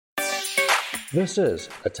This is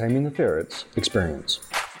a Taming the Ferrets experience.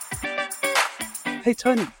 Hey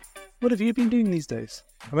Tony, what have you been doing these days?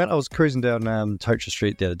 I was cruising down Toacher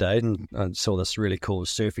Street the other day and I saw this really cool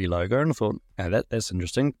surfy logo and I thought, that's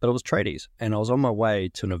interesting. But it was Tradies, and I was on my way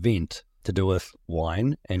to an event to do with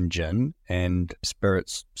wine and gin and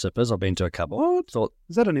spirits sippers. I've been to a couple. What? Thought,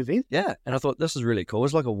 Is that an event? yeah, and I thought this is really cool.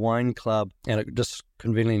 It's like a wine club, and it just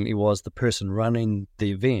conveniently was the person running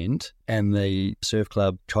the event and the surf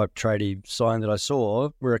club type tradie sign that I saw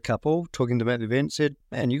were a couple talking about the event. Said,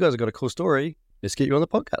 man, you guys have got a cool story. Let's get you on the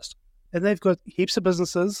podcast. And they've got heaps of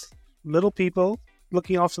businesses, little people,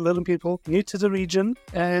 looking after little people, new to the region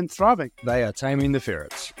and thriving. They are Taming the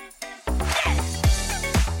Ferrets.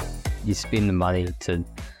 You spend the money to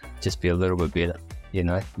just be a little bit better, you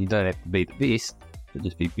know. You don't have to be the best, but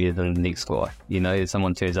just be better than the next guy. You know, if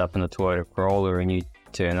someone turns up in a Toyota Corolla and you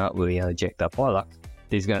turn up with a jacked up Hilux,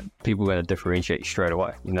 people are going to differentiate you straight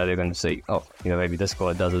away. You know, they're going to see, maybe this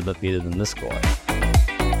guy does it a bit better than this guy.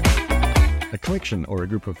 A collection or a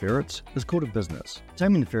group of ferrets is called a business.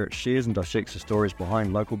 Taming the Ferret shares and dissects the stories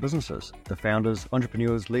behind local businesses, the founders,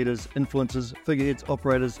 entrepreneurs, leaders, influencers, figureheads,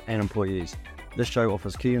 operators, and employees. This show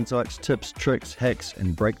offers key insights, tips, tricks, hacks,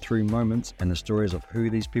 and breakthrough moments and the stories of who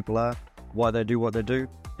these people are, why they do what they do,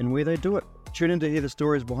 and where they do it. Tune in to hear the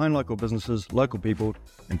stories behind local businesses, local people,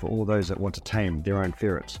 and for all those that want to tame their own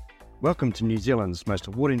ferrets. Welcome to New Zealand's most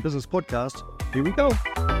awarding business podcast. Here we go.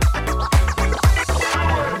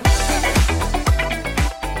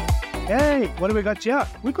 Hey, what have we got here?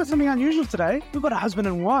 We've got something unusual today. We've got a husband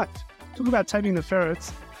and wife. Talk about taming the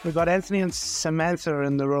ferrets. We've got Anthony and Samantha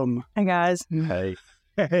in the room. Hey guys. Hey.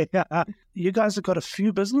 You guys have got a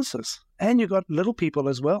few businesses and you've got little people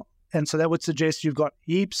as well. And so that would suggest you've got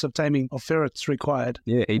heaps of taming of ferrets required.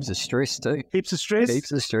 Yeah, heaps of stress too. Heaps of stress?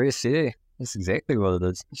 Heaps of stress, yeah. That's exactly what it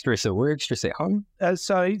is. Stress at work, stress at home.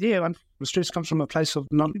 The stress comes from a place of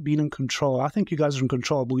not being in control. I think you guys are in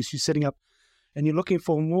control because you're setting up and you're looking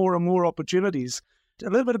for more and more opportunities. A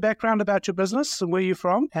little bit of background about your business and where you're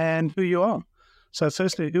from and who you are. So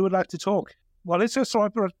firstly, who would like to talk? Well, let's just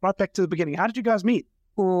right back to the beginning. How did you guys meet?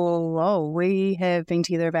 Oh, we have been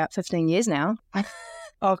together about 15 years now.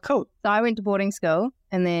 Oh, cool. So I went to boarding school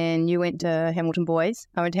and then you went to Hamilton Boys.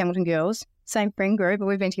 I went to Hamilton Girls. Same friend group, but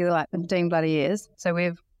we've been together like 15 bloody years. So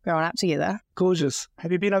we've grown up together. Gorgeous.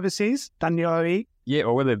 Have you been overseas? Done your OE? Yeah,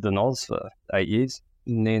 we lived in Oz for 8 years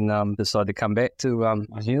and then decided to come back to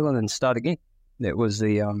New Zealand and start again. That was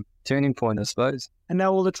the turning point, I suppose. And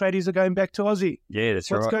now all the tradies are going back to Aussie. Yeah, that's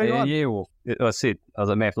What's right. Going on? Yeah, well, I said, I was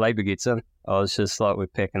at Math Labour gets in. I was just like, we're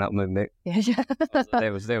packing up, moving back. Yeah.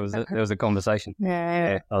 That was it. That was a conversation.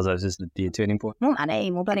 Yeah. I was just the turning point. More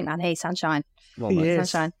bloody money, sunshine. Yes.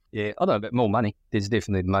 Sunshine. Yeah, I don't know, but more money. There's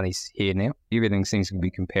definitely money's here now. Everything seems to be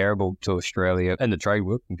comparable to Australia in the trade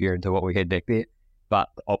world compared to what we had back there. But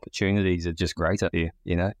the opportunities are just greater there,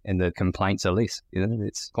 you know, and the complaints are less, you know.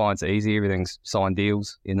 Clients are easy, everything's signed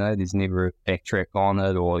deals, you know. There's never a backtrack on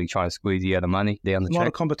it or you try to squeeze you out of money down the track. A lot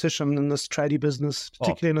of competition in this tradie business,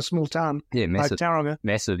 particularly in a small town. Yeah, massive. Like Tauranga.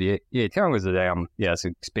 Massive, yeah. Yeah, Tauranga's it's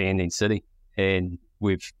an expanding city. And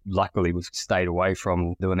we've stayed away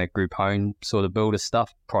from doing that group home sort of builder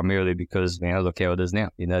stuff, primarily because, you know, look how it is now.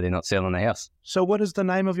 You know, they're not selling the house. So what is the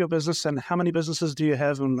name of your business and how many businesses do you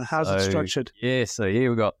have and how's it structured? Yeah,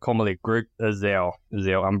 we've got Commonwealth Group is our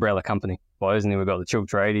umbrella company. And then we've got the Chill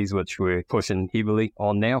Tradies, which we're pushing heavily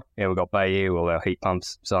on now. And we've got Bay Air, all our heat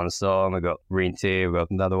pumps, so on and so on. We've got Rent Air, we've got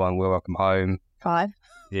another one, Welcome Home. 5.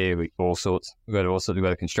 Yeah, all sorts. We've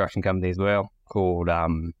got a construction company as well called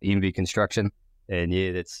Envy Construction. And yeah,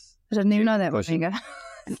 I didn't even know that was bigger.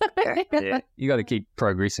 Yeah, you got to keep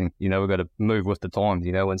progressing. You know, we've got to move with the times.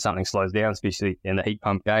 You know, when something slows down, especially in the heat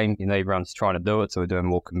pump game, you know, everyone's trying to do it. So we're doing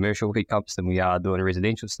more commercial heat pumps than we are doing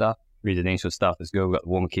residential stuff. Residential stuff is good. We've got the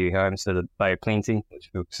Warmer Kiwi Home instead of Bay of Plenty, which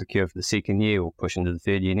we'll secure for the second year. We'll push into the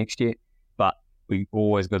third year next year. But we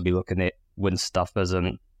always got to be looking at when stuff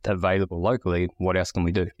isn't available locally, what else can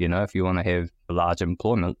we do? You know, if you want to have a large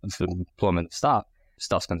employment of staff,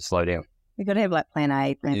 stuff's going to slow down. You've got to have like plan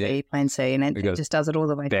A, plan B, plan C, and it just does it all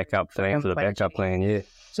the way. Backup plan for the backup plan, yeah.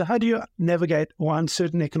 So how do you navigate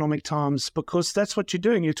uncertain economic times? Because that's what you're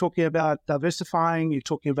doing. You're talking about diversifying. You're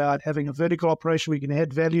talking about having a vertical operation where you can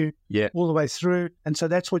add value all the way through. And so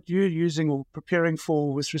that's what you're using or preparing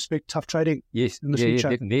for with respect to tough trading in the future.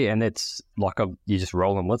 Yeah, definitely. And it's like you're just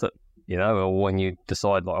rolling with it, you know, or when you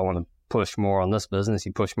decide, like, I want to push more on this business,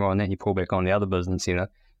 you push more on that, you pull back on the other business, you know,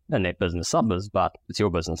 and that business suffers, but it's your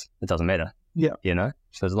business. It doesn't matter. Yeah. You know,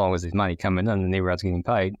 so as long as there's money coming in and everyone's getting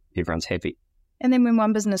paid, everyone's happy. And then when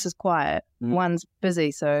one business is quiet, one's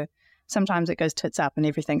busy. So sometimes it goes tits up and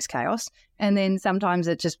everything's chaos. And then sometimes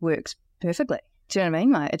it just works perfectly. Do you know what I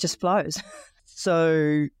mean? Like, it just flows.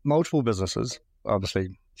 So multiple businesses,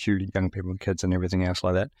 obviously few young people and kids and everything else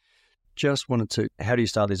like that. Just wanted to, how do you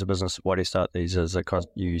start these a business? Why do you start these? Is it because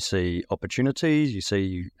you see opportunities, you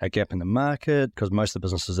see a gap in the market? Because most of the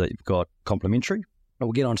businesses that you've got complementary.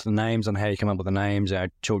 We'll get onto the names and how you come up with the names.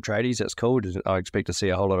 Chilled Tradies, that's cool. I expect to see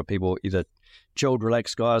a whole lot of people either chilled,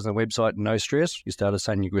 relaxed guys on the website, no stress. You started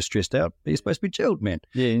saying you were stressed out, but you're supposed to be chilled, man.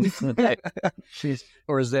 Yeah.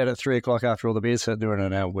 Or is that at 3 o'clock after all the beers are doing it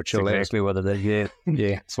now? We're chilled. Exactly what it is. Yeah.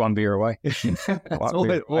 Yeah. It's one beer away.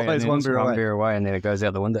 Always one beer away, and then it goes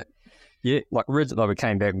out the window. Yeah. Like originally we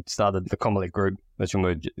came back and started the Commonwealth Group, which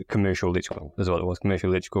was commercial electrical, is what it was, commercial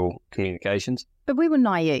electrical communications. But we were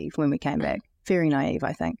naive when we came back. Very naive,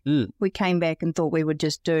 I think. We came back and thought we would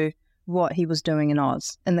just do what he was doing in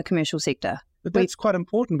Oz, in the commercial sector. But that's quite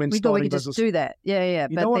important when we thought we starting could business. just do that. Yeah.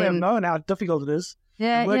 You don't want to have known how difficult it is.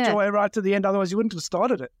 Yeah, worked your way right to the end, otherwise you wouldn't have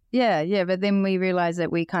started it. Yeah. But then we realised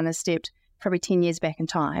that we kind of stepped probably 10 years back in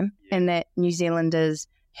time, and that New Zealanders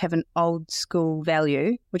have an old school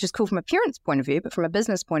value, which is cool from a parent's point of view, but from a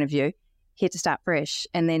business point of view, he had to start fresh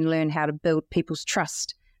and then learn how to build people's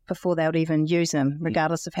trust before they would even use him,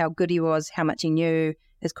 regardless of how good he was, how much he knew,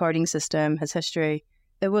 his coding system, his history.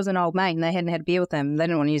 It was an old mate and they hadn't had a beer with him. They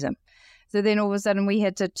didn't want to use him. So then all of a sudden we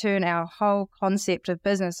had to turn our whole concept of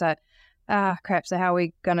business like, crap, so how are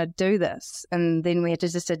we going to do this? And then we had to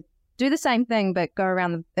just do the same thing but go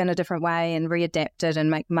around in a different way and readapt it and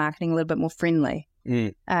make marketing a little bit more friendly.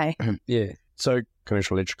 Yeah. So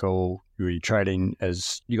commercial electrical, you're trading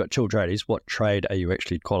as, you got Chilled Tradies. What trade are you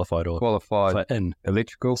actually qualified in?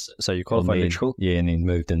 Electrical. So you qualified electrical? Yeah, and then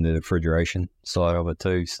moved into the refrigeration side of it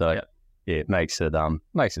too. So yeah, it makes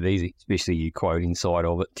it easy, especially your quoting side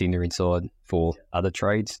of it, tendering side for other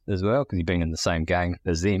trades as well, because you've been in the same game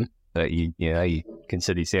as them. But you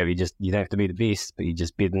consider yourself, you don't have to be the best, but you're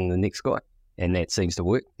just better than the next guy. And that seems to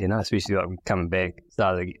work, especially like coming back,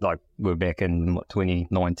 we're back in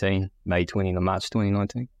 2019, March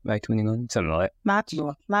 2019, something like that.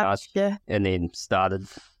 March, yeah. And then started,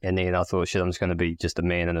 and then I thought, shit, I'm just going to be just a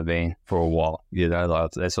man in a van for a while,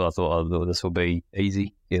 that's what I thought, this will be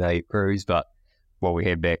easy, cruise, but what we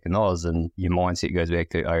had back in Oz, and your mindset goes back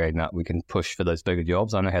to, okay, no, we can push for those bigger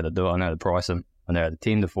jobs, I know how to do it, I know how to price them, I know how to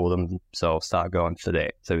tender for them, so I'll start going for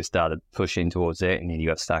that. So we started pushing towards that, and then you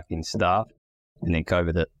got stuck in staff. And then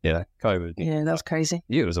COVID hit, COVID. Yeah, that was crazy.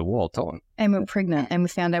 Yeah, it was a wild time. And we were pregnant, and we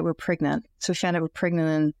found out we were pregnant. So we found out we were pregnant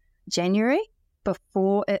in January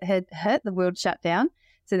before it had hit, the world shut down.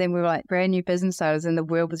 So then we were like brand new business owners and the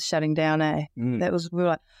world was shutting down, we were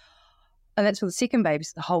like, and that's for the second baby.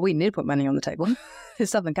 So, we need to put money on the table. There's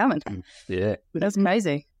something coming. Yeah. That's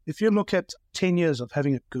crazy. If you look at 10 years of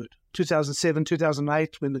having it good, 2007,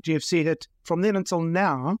 2008, when the GFC hit, from then until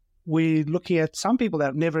now, we're looking at some people that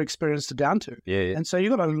have never experienced a downturn. Yeah. And so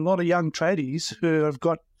you've got a lot of young tradies who have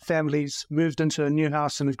got families, moved into a new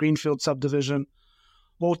house in a greenfield subdivision,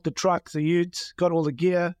 bought the truck, the ute, got all the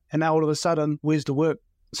gear, and now all of a sudden, where's the work?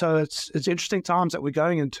 So it's interesting times that we're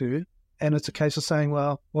going into, and it's a case of saying,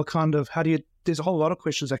 well, there's a whole lot of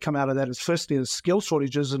questions that come out of that. Is firstly, the skill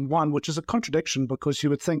shortages, and one, which is a contradiction, because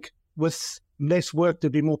you would think with less work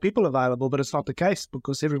there'd be more people available, but it's not the case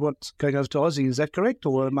because everyone's going over to Aussie. Is that correct,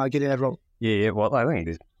 or am I getting that wrong? Yeah. Well, I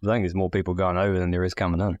think there's more people going over than there is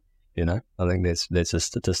coming in. I think that's the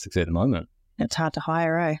statistics at the moment. It's hard to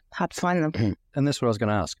hire, hard to find them. And that's what I was going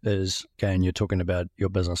to ask is, again, you're talking about your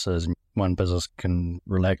businesses, and one business can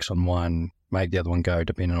relax on one, make the other one go,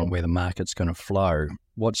 depending on where the market's going to flow.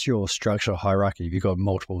 What's your structural hierarchy? Have you got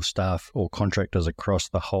multiple staff or contractors across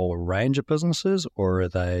the whole range of businesses, or are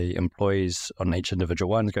they employees on each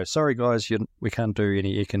individual one? Go, sorry guys, we can't do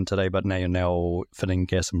any econ today, but now you're now fitting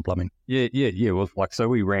gas and plumbing. Yeah. Well, so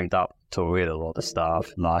we ramped up to we had a lot of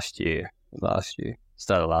staff last year.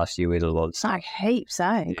 Started last year, we had a lot of staff. Like heaps,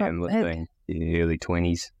 eh? Yeah, and we've been in the early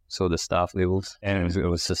 20s sort of staff levels, and it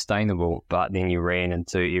was sustainable. But then you ran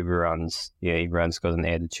into everyone's got an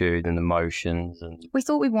attitude and emotions, and we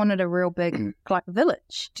thought we wanted a real big like a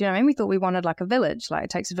village. Do you know what I mean? We thought we wanted like a village. Like it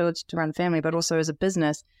takes a village to run a family, but also as a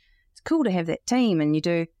business, it's cool to have that team. And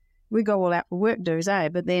we go all out for work dues,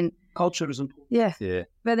 but then culture is important. Yeah.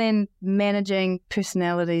 But then managing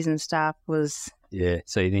personalities and staff was. Yeah,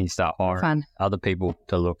 so then you start hiring other people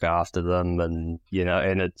to look after them, and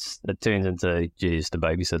and it turns into just a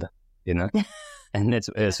babysitter, and that's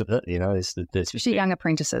it, especially young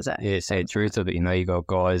apprentices. Yeah, sad truth of it. You got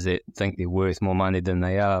guys that think they're worth more money than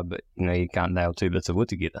they are, but you can't nail two bits of wood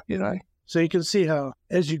together. So you can see how,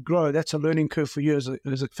 as you grow, that's a learning curve for you as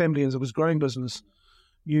a family, as it was growing business.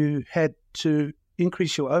 You had to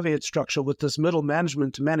increase your overhead structure with this middle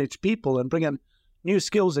management to manage people and bring in new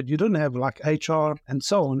skills that you didn't have, like HR and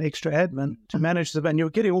so on, extra admin to manage them. And you're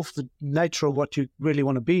getting off the nature of what you really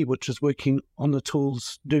want to be, which is working on the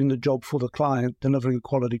tools, doing the job for the client, delivering a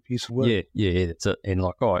quality piece of work. Yeah, that's it. And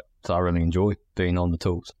like, I really enjoy being on the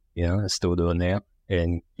tools, I still do it now.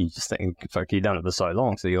 And you just think, fuck, you've done it for so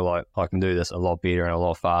long, so you're like, I can do this a lot better and a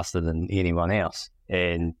lot faster than anyone else.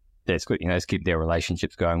 And that's good, it's keep their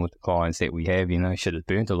relationships going with the clients that we have, Should have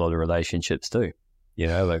burnt a lot of relationships too,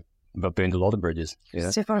 like, but burned a lot of bridges.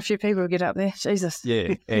 Step on a few people to get up there. Jesus.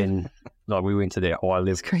 Yeah, and like we went to that high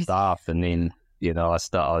level staff, and then I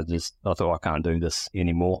thought I can't do this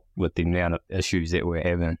anymore with the amount of issues that we're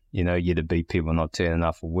having. You'd be people not turning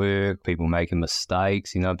up for work, people making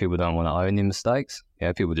mistakes. People don't want to own their mistakes.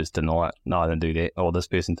 People just deny it. No, I didn't do that. Oh, this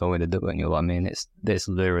person told me to do it, and you're like, man, that's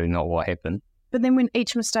literally not what happened. But then when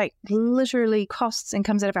each mistake literally costs and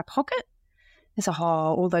comes out of our pocket, it's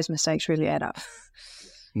all those mistakes really add up.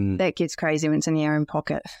 That gets crazy when it's in your own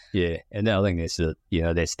pocket. Yeah, and I think that's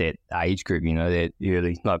that's that age group, that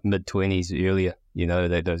early, like mid-20s, earlier,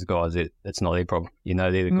 those guys that it's not their problem. They're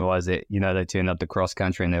the guys that, they turn up the cross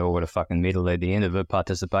country and they all got a fucking medal at the end of it,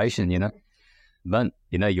 participation, But,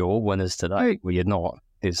 you're all winners today. Well, you're not.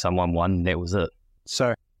 There's someone won and that was it.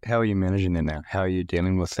 So how are you managing that now? How are you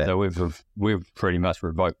dealing with that? So we've pretty much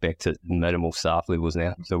revoked back to minimal staff levels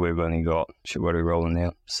now. So we've only got, what are we rolling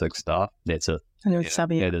now? 6 staff. That's it.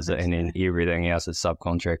 That is it. And then everything else is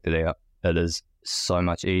subcontracted out. It is so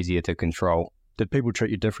much easier to control. Did people treat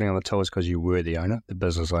you differently on the tours because you were the owner, the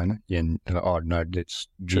business owner? And no, let's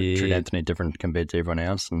treat Anthony different compared to everyone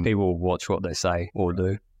else. And people watch what they say or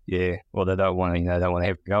do. Yeah, or they don't want to, don't want to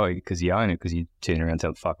have to go because you own it, because you turn around and tell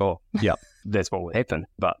them fuck off. Yeah, that's what would happen.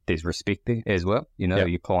 But there's respect there as well.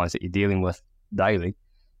 Your clients that you're dealing with daily,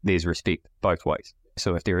 there's respect both ways.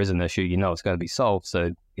 So if there is an issue, it's going to be solved. So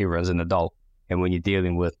everyone's an adult. And when you're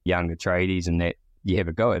dealing with younger tradies and that, you have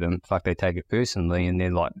a go at them, fuck, they take it personally, and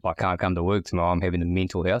they're like, I can't come to work tomorrow, I'm having a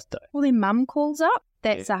mental health day. Well, their mum calls up.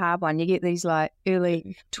 That's a hard one. You get these like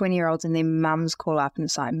early 20-year-olds and their mums call up and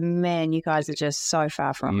it's like, man, you guys are just so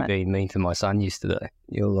far from it. You being mean to my son yesterday.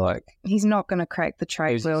 You're like... He's not going to crack the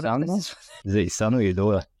trade world. Is it your son or your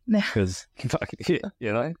daughter? Because,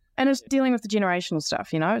 And it's dealing with the generational stuff,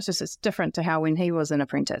 it's different to how when he was an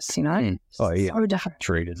apprentice, Oh, yeah. So different.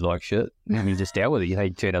 Treated like shit. You just dealt with it. You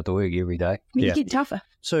turn up to work every day. You get tougher.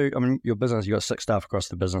 So, your business, you got 6 staff across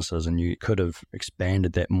the businesses, and you could have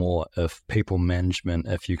expanded that more if people management,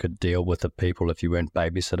 if you could deal with the people, if you weren't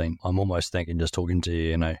babysitting. I'm almost thinking, just talking to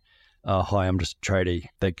you, hi, I'm just a tradie.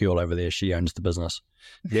 That girl over there, she owns the business.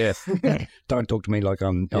 Yeah. Don't talk to me like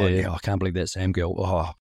I'm, I can't believe that Sam girl.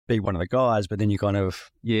 Oh, be one of the guys, but then you kind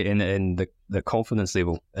of... Yeah, and the confidence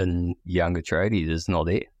level in younger tradies is not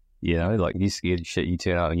there. Like you're scared of shit, you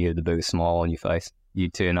turn up and you have the biggest smile on your face. You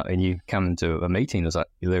turn up and you come into a meeting, it's like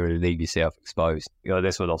you literally leave yourself exposed.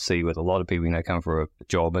 That's what I'll see with a lot of people, come for a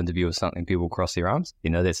job interview or something, people cross their arms.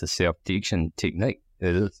 That's a self-protection technique.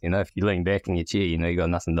 It is. If you lean back in your chair, you got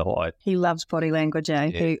nothing to hide. He loves body language,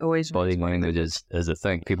 eh? Yeah. He always... Body language is a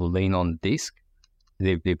thing. People lean on the desk.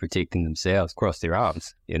 They're protecting themselves, cross their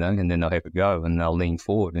arms, and then they'll have a go and they'll lean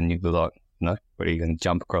forward and you'll be like, what are you going to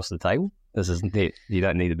jump across the table? This isn't it. You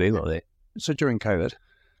don't need to be like that. So during COVID,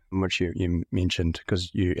 which you mentioned, because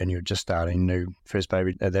you're just starting new first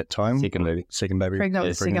baby at that time. Second baby. Pregnant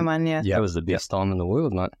with the second one, yeah. That was the best time in the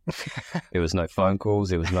world, mate. There was no phone calls,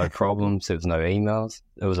 there was no problems, there was no emails.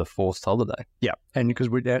 It was a forced holiday. Yeah, and because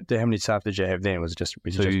how many staff did you have then? Was it just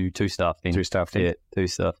two staff then? 2 staff then? Yeah, 2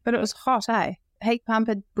 staff. But it was hot, eh? Heat pump,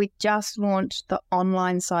 we just launched the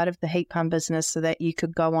online side of the heat pump business so that you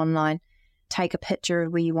could go online, take a picture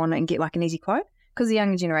of where you want it and get like an easy quote. Because the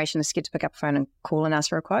younger generation is scared to pick up a phone and call and ask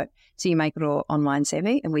for a quote. So you make it all online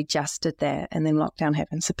savvy, and we just did that. And then lockdown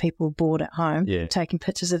happened, so people were bored at home taking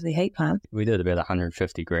pictures of the heat pump. We did about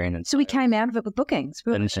 150 grand. And so we came out of it with bookings.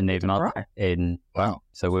 We in that month. And wow.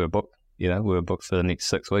 So we were booked. We were booked for the next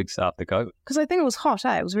 6 weeks after COVID. Because I think it was hot,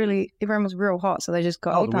 eh? It was really, everyone was real hot, so they just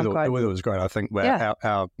got heat pump quotes. The weather was great. I think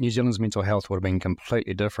our New Zealand's mental health would have been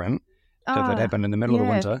completely different if it happened in the middle of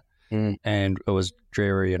the winter and it was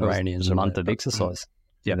dreary and rainy. And a month of exercise.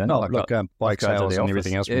 Yeah, bike sales and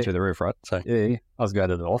everything else went through the roof, right? So I was going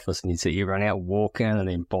to the office and you'd see everyone out walking and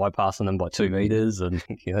then bypassing them by 2 meters and,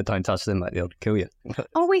 don't touch them, mate, they'll kill you.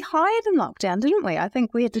 We hired in lockdown, didn't we? I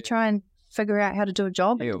think we had to try and figure out how to do a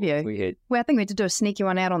job interview. We had. Well, I think we had to do a sneaky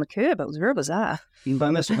one out on the curb. It was real bizarre.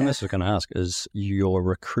 But this was going to ask, is your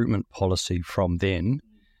recruitment policy from then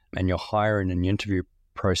and your hiring and interview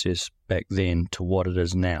process back then to what it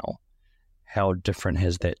is now, how different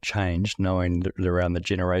has that changed, knowing around the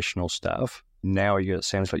generational stuff now it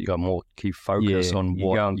sounds like you got more key focus on you're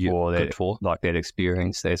what going you're for good that, for. like that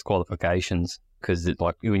experience, there's qualifications, because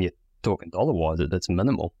like when you're talking dollar-wise, it's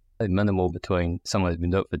minimal. Minimal between someone who's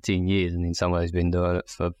been doing it for 10 years and then someone who's been doing it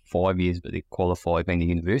for 5 years, but they're qualified being to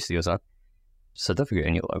university or something. Certificate,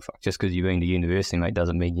 and you're like, fuck, just because you've been to university, mate,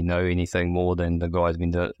 doesn't mean you know anything more than the guy's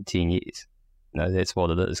been doing it for 10 years. No, that's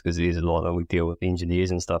what it is, because there's a lot of, we deal with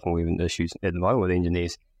engineers and stuff, and we've got issues at the moment with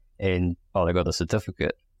engineers, and they got a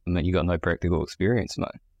certificate. I mean, you got no practical experience, mate.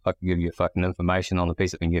 I can give you fucking information on a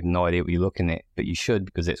piece of thing, you have no idea what you're looking at, but you should,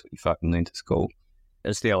 because that's what you fucking learned at school.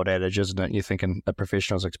 It's the old adage, isn't it? You're thinking a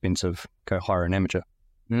professional's expensive, go hire an amateur.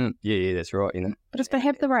 Yeah, that's right, you know. But if they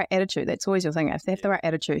have the right attitude, that's always your thing. If they have the right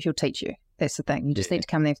attitude, he'll teach you. That's the thing. You just need to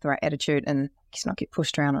come there with the right attitude and just not get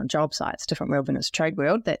pushed around on job sites. Different world when it's a trade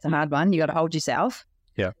world. That's a hard one. You got to hold yourself.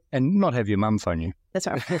 Yeah, and not have your mum phone you. That's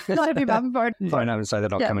right. Not have your mum phone. Phone up and say they're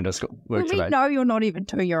not coming to school, work today. No, you're not even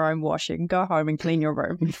doing your own washing. Go home and clean your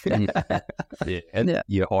room.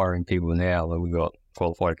 You're hiring people now. Like we've got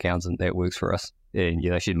qualified accountant that works for us. And,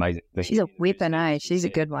 she's amazing. She's a weapon, eh? She's a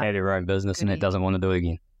good one. Had her own business and that doesn't want to do it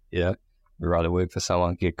again. Yeah. We'd rather work for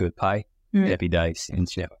someone, get good pay, happy days,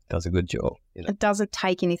 and she does a good job. It doesn't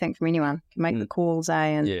take anything from anyone. Can make the calls,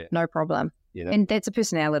 and no problem. And that's a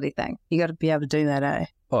personality thing. You got to be able to do that, eh?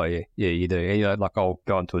 Oh, yeah. Yeah, you do. And, like I'll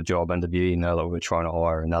go into a job interview, like we're trying to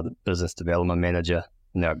hire another business development manager.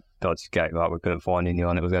 I just gave up. We couldn't find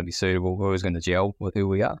anyone that was going to be suitable. We was going to gel with who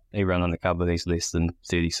we are. Everyone on the company is less than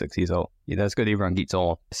 36 years old. It's good everyone gets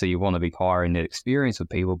on. So you want to be hiring that experience with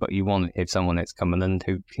people, but you want to have someone that's coming in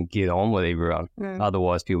who can get on with everyone.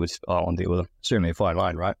 Otherwise, people just, I want to deal with them. Certainly a fine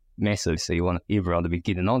line, right? Massive. So you want everyone to be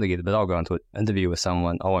getting on together. But I'll go into an interview with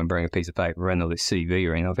someone. I won't bring a piece of paper in or their CV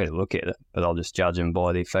or anything. I've had a look at it, but I'll just judge them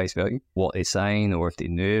by their face value, what they're saying, or if they're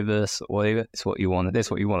nervous or whatever. That's what you want.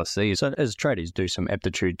 That's what you want to see. So as tradies, do some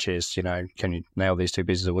aptitude tests. Can you nail these two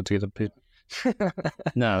pieces of wood together?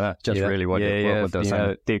 No, just really what they're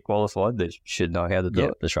saying. They're qualified. They should know how to do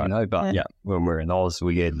it. That's right. But when we're in Oz,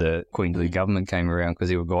 we had the Queensland government came around because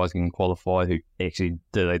there were guys getting qualified who actually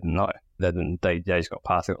they didn't know. They just got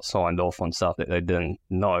passed, they got signed off on stuff that they didn't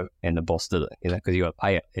know, and the boss did it, because you got to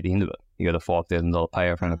pay it at the end of it. You got a $5,000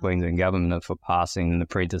 payout from the Queensland government for passing an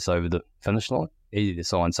apprentice over the finish line. Easy to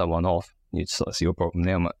sign someone off. It's your problem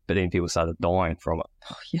now, mate. But then people started dying from it.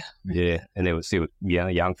 Oh, yeah. Yeah, and there was still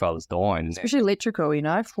young fellas dying. Especially electrical,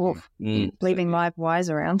 leaving live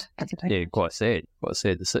wires around. Yeah, quite sad. Quite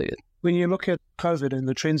sad to see it. When you look at COVID and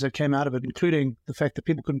the trends that came out of it, including the fact that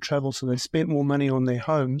people couldn't travel, so they spent more money on their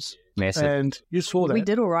homes. Massive. And you saw that. We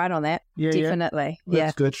did all right on that. Definitely. Yeah.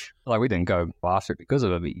 That's good. Like, we didn't go after it because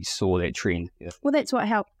of it, but you saw that trend. Well, that's what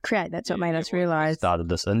helped create. That's what made us realise. Started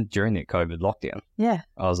this in during that COVID lockdown. Yeah.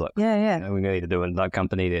 I was like, yeah. We need to do another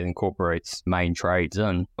company that incorporates main trades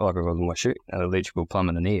in, like I was in my shoot, electrical,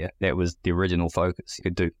 plumbing and air. That was the original focus. You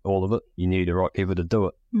could do all of it. You knew the right people to do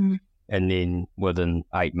it. And then within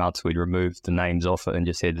 8 months, we'd removed the names off it and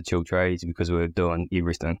just had the chill trades because we were doing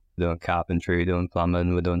everything. We're doing carpentry, we're doing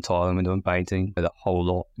plumbing, we're doing tiling, we're doing painting. The whole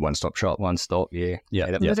lot. One-stop shop. Yeah.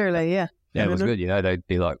 Literally, yeah. Yeah, it was good. They'd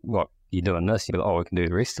be like, what, you're doing this? You'd be like, we can do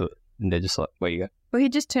the rest of it. And they're just like, where you go? Well,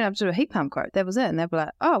 he'd just turn up to do a heat pump quote. That was it. And they'd be like,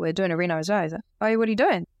 we're doing a Reno Rose. Oh, what are you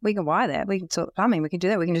doing? We can wire that. We can sort the plumbing. We can do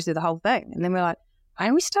that. We can just do the whole thing. And then we're like,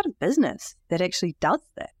 and we start a business that actually does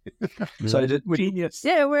that. So genius.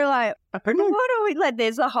 Yeah, we're like, what are we like?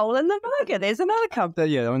 There's a hole in the market. There's another company.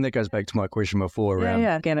 Yeah, I mean, that goes back to my question before around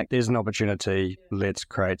organic. There's an opportunity. Let's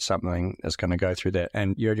create something that's going to go through that.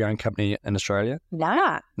 And you're your own company in Australia?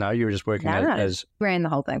 Nah. No, you were just working as ran the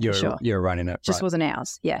whole thing for sure. You're running it. Just wasn't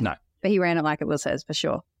ours. Yeah. No. But he ran it like it was his for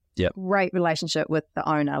sure. Yeah. Great relationship with the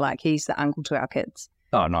owner. Like he's the uncle to our kids.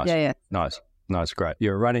 Oh, nice. Yeah. Nice, great.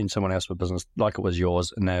 You're running someone else's business like it was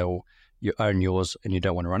yours, and now you own yours and you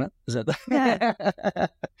don't want to run it? Is that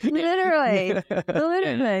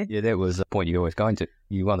Literally. Yeah, that was the point you're always going to.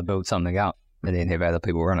 You want to build something up and then have other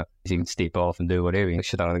people run it. You can step off and do whatever. You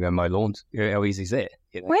should only go mow lawns. How easy is that?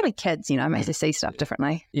 We're having kids, makes us see stuff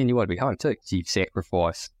differently. And you want to be home too. So you've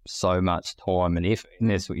sacrificed so much time and effort. And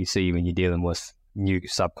that's what you see when you're dealing with new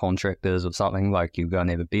subcontractors or something. Like you go and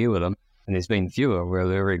have a beer with them. And there's been fewer where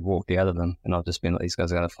they already walked out of them, and I've just been like, these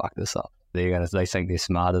guys are going to fuck this up. They think they're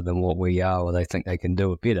smarter than what we are, or they think they can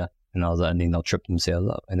do it better. And I was like, and then they'll trip themselves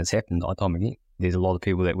up. And it's happened time again. There's a lot of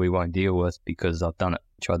people that we won't deal with because I've done it.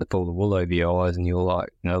 Tried to pull the wool over your eyes, and you're like,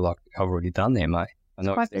 I've already done that, mate. It's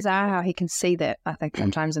quite bizarre how he can see that, I think,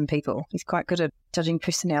 sometimes in people. He's quite good at judging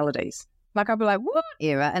personalities. Like I'll be like,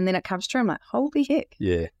 whatever, and then it comes true. I'm like, holy heck.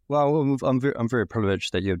 Yeah. Well, I'm very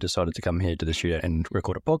privileged that you've decided to come here to the studio and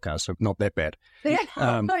record a podcast. So not that bad. Yeah.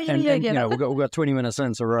 You know, we've got 20 minutes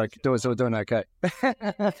in, so we're doing okay.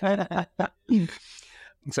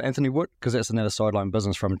 So Anthony, because that's another sideline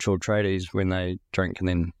business from Chilled Tradies when they drink, and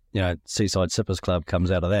then Seaside Sippers Club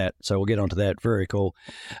comes out of that. So we'll get onto that. Very cool.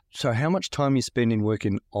 So how much time are you spending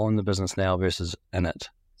working on the business now versus in it?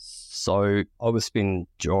 So I was spending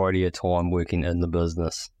majority of time working in the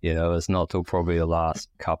business. It's not till probably the last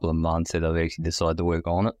couple of months that I've actually decided to work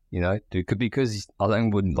on it, because I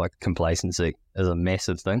think complacency is a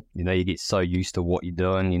massive thing. You get so used to what you're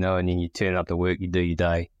doing, and then you turn up to work, you do your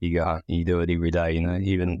day, you go home, you do it every day,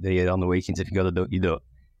 even on the weekends, if you got to do it, you do it.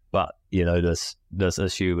 But, this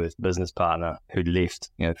issue with business partner who left,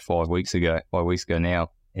 5 weeks ago now,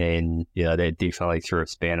 and, that definitely threw a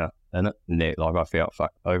spanner in it, and that, I felt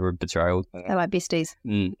over betrayal. They're like besties.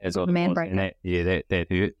 As well. Man break. And that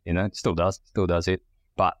hurt, it still does hurt.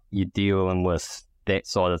 But you're dealing with that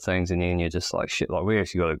side of things, and then you're just like, shit, we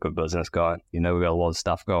actually got a good business going. We got a lot of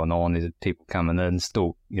stuff going on. There's people coming in,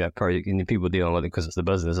 still, project, and people dealing with it because it's the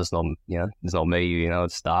business. It's not, it's not me,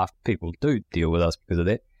 it's staff. People do deal with us because of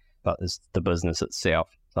that, but it's the business itself.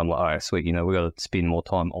 So I'm like, all right, sweet, we got to spend more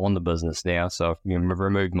time on the business now. So I've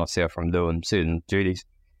removed myself from doing certain duties.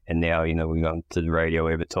 And now, we're going to the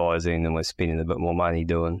radio advertising, and we're spending a bit more money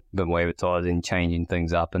doing a bit more advertising, changing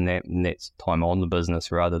things up, and that's time on the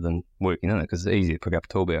business rather than working in it, because it's easy to pick up a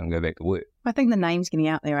tool belt and go back to work. I think the name's getting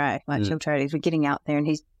out there, Chill Tradies. We're getting out there,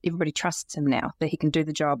 and everybody trusts him now that he can do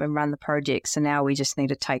the job and run the project. So now we just need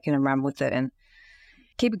to take it and run with it and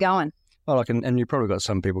keep it going. Oh, and you probably got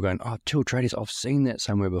some people going, oh, Chilled Tradies, I've seen that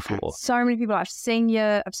somewhere before. So many people, I've seen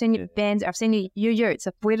your bands, I've seen your utes.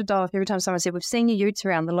 I've weird off every time someone said, we've seen your utes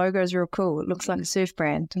around, the logo is real cool, it looks like a surf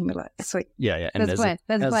brand. And we're like, sweet. Yeah. And that's the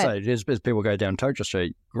plan. As people go down Tocha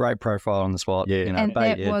Street, great profile on the spot. Yeah. And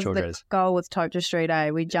that was the goal with Tocha Street,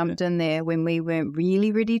 We jumped in there when we weren't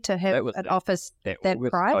really ready to have an office that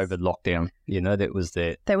price. COVID lockdown, that was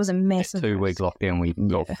that. That was a massive 2-week lockdown we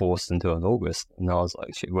got forced into in August. And I was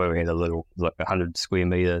like, shit, we had a little, 100 square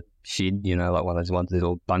metre shed, one of those ones that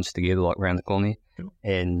all bunched together, around the corner.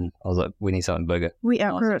 And I was like, we need something bigger. We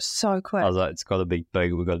outgrew it so quick. I was like, it's got to be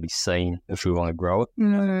bigger. We've got to be seen if we want to grow it.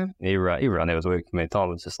 Mm-hmm. Everyone that was working for me at the time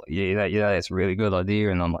was just like, that's a really good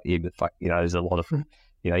idea. And I'm like, yeah, but fuck, there's a lot of,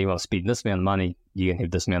 you want to spend this amount of money, you can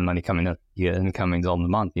have this amount of money coming in. Your incomings on the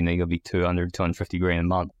month, you got to be 250 grand a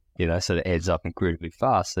month. So that adds up incredibly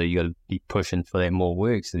fast. So you got to be pushing for that more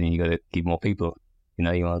work. So then you got to get more people.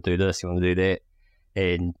 You want to do this, you want to do that.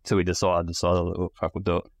 And so we decided, oh, fuck, we'll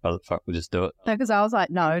do it. Oh, fuck, we'll just do it. No, because I was like,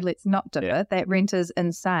 no, let's not do it. That rent is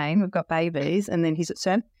insane. We've got babies. And then he's like,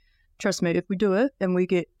 Sam, trust me, if we do it and we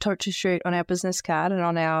get Tocha Street on our business card and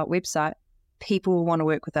on our website, people will want to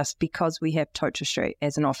work with us because we have Tocha Street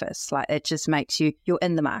as an office. It just makes you're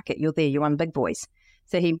in the market. You're there. You're one big boys.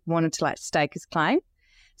 So he wanted to stake his claim.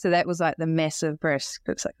 So that was the massive risk.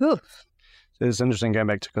 It's like, ooh. So it's interesting going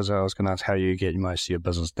back to, because I was going to ask how you get most of your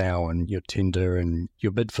business now and your tender and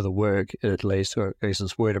your bid for the work, at least, or at least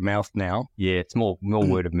it's word of mouth now. Yeah, it's more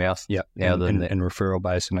word of mouth. Yeah, and referral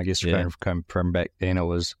based. And I guess from back then it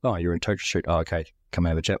was, oh, you're in Tocha Street. Oh, okay, come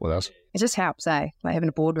have a chat with us. It just helps, having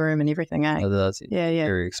a boardroom and everything, Oh, that's yeah.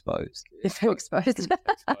 Very exposed. It's very exposed.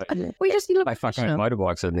 You look they fucking had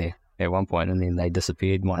motorbikes in there at one point, and then they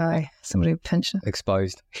disappeared. Somebody pinched it.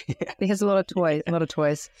 Exposed. He has a lot of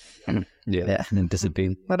toys. Yeah, and then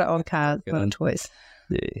disappeared. A lot of old cars, a lot of toys.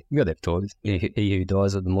 Yeah, you got to have toys. He who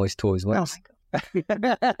dies with the moist toys wins.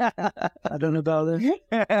 I don't know about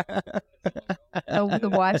that. The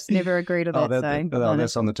wife's never agreed to that saying.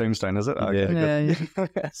 That's on the tombstone, is it? Okay,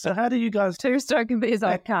 yeah. So how do you guys... Tombstone can be his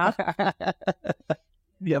own car.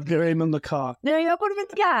 Yeah, bury him in the car. Yeah, I'll put him in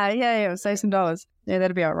the car. Yeah, save some dollars. Yeah,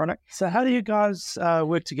 that'd be ironic. So how do you guys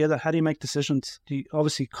work together? How do you make decisions? Do you,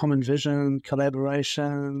 obviously, common vision,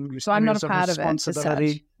 collaboration, so I'm not a part of it.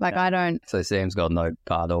 I don't... So Sam's got no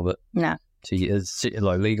part of it. No. She is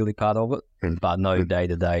legally part of it, but no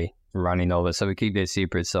day-to-day running of it. So we keep that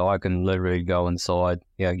separate, so I can literally go inside,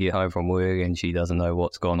 get home from work, and she doesn't know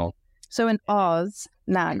what's going on. So in Oz,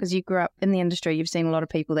 because you grew up in the industry, you've seen a lot of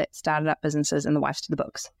people that started up businesses and the wife did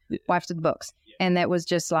the books. And that was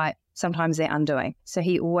just sometimes they're undoing. So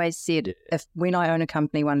he always said, when I own a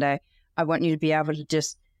company one day, I want you to be able to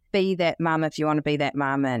just be that mum if you want to be that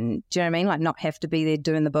mum, and do you know what I mean? Not have to be there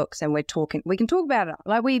doing the books, and we can talk about it.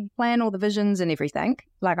 We plan all the visions and everything,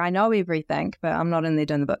 Like, I know everything, but I'm not in there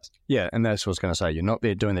doing the books. Yeah, and that's what I was going to say. You're not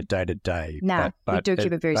there doing the day-to-day. No, we do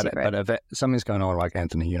keep it very separate. But if something's going on, like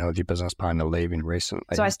Anthony, with your business partner leaving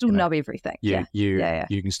recently. So I still know everything. You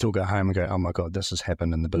can still go home and go, oh my God, this has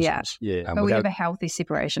happened in the business. Yeah. But we have a healthy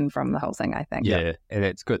separation from the whole thing, I think. Yeah, and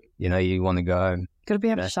it's good. You want to go home. Got to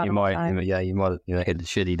be able to shut you off might, time. you might had a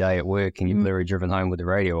shitty day at work and you've literally driven home with the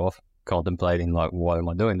radio off, contemplating like, why am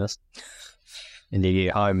I doing this? And you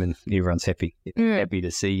get home and everyone's happy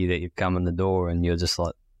to see you, that you've come in the door, and you're just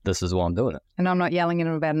like, this is why I'm doing it. And I'm not yelling at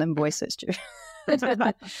them about an invoice that's due. Because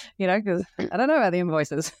I don't know about the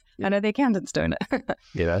invoices. I know the accountant's doing it.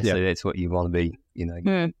 So that's what you want to be,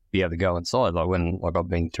 be able to go inside. Like I've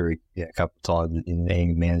been through a couple of times in the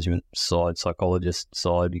anger management side, psychologist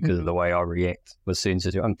side, because of the way I react with certain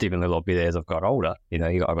situations. I'm definitely a lot better as I've got older.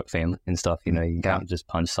 I've got family and stuff. You can't just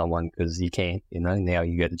punch someone because you can. Now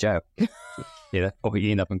you go to jail. Or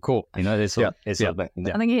you end up in court. That's sort of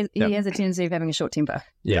thing. I think he has a tendency of having a short temper.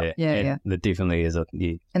 Yeah. There definitely is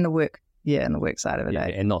in the work. Yeah, in the work side of it.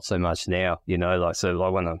 And not so much now. When I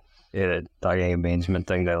the anger management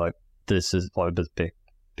thing, they're like, this is like this big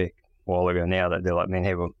while ago now, that they're like, man,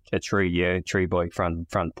 have a tree by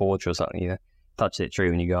front porch or something. Touch that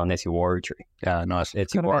tree when you go on, that's your worry tree. Nice.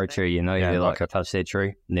 It's your worry tree. You're like, touch that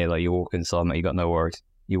tree, and they're like, you walk inside, mate, you got no worries.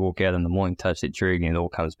 You walk out in the morning, touch that tree again, it all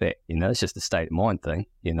comes back. It's just a state of mind thing,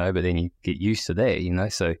 but then you get used to that,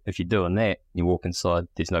 So if you're doing that, you walk inside,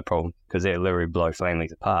 there's no problem, because they literally blow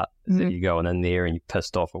families apart. If you're going in there and you're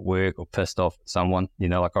pissed off at work or pissed off at someone,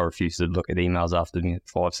 like I refuse to look at emails after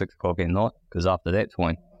 5, 6 o'clock at night, because after that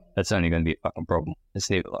point, it's only going to be a fucking problem. It's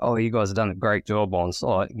never like, oh, you guys have done a great job on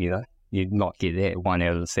site, you not get that 1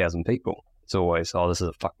 out of 1,000 people. It's always, oh, this is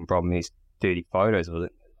a fucking problem, these dirty photos with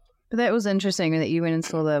it. But that was interesting that you went and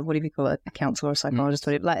saw the, whatever you call it, a counsellor or psychologist,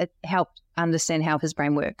 it helped understand how his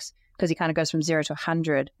brain works, because he kind of goes from 0 to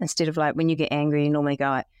 100 instead of like when you get angry, you normally go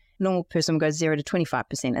like, normal person goes 0 to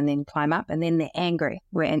 25% and then climb up, and then they're angry,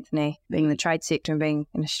 where Anthony, being in the trade sector and being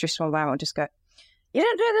in a stressful environment, will just go, you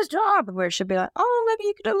didn't do this job, where it should be like, oh, maybe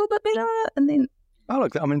you could do a little bit better, and then... Oh,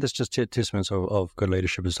 look, I mean, that's just testaments of good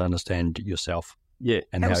leadership, is to understand yourself. Yeah,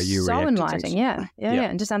 and how you react. So enlightening, yeah,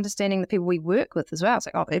 and just understanding the people we work with as well. It's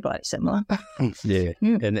like, oh, they're bloody similar. And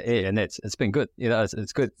it's been good.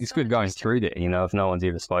 It's good. It's good going through that. If no one's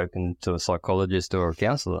ever spoken to a psychologist or a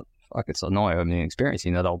counsellor, like it's an eye-opening experience.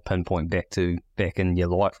 They'll pinpoint back in your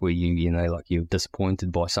life where like you're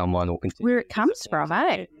disappointed by someone or where it comes from.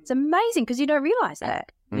 It's amazing because you don't realise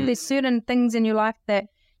that there's certain things in your life that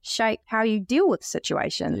shape how you deal with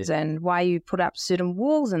situations and why you put up certain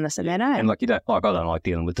walls and this and that. And like I don't like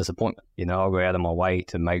dealing with disappointment. I'll go out of my way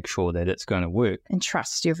to make sure that it's going to work. And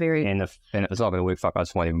trust, you're very... And if it's not going to work, fuck, I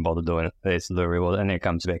just won't even bother doing it. That's literally and it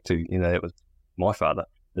comes back to, it was my father.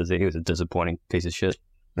 He was a disappointing piece of shit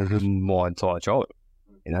my entire childhood.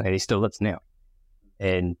 And he still is now.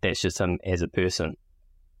 And that's just him as a person.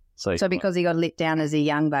 So because he got let down as a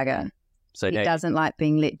young bugger, he doesn't like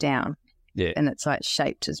being let down. Yeah. And it's like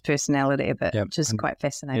shaped his personality a bit, which is quite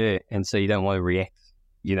fascinating. Yeah. And so you don't want to react.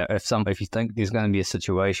 If you think there's going to be a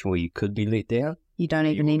situation where you could be let down, you don't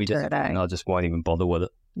even enter it. I just won't even bother with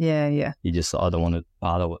it. Yeah. You just, I don't want to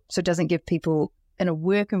bother with it. So it doesn't give people in a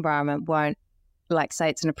work environment, won't, like say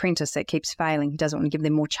it's an apprentice that keeps failing, he doesn't want to give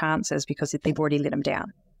them more chances because they've already let him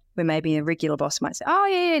down. Where maybe a regular boss might say, oh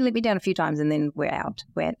yeah, let me down a few times and then we're out.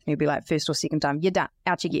 Where he'll be like, first or second time, you're done,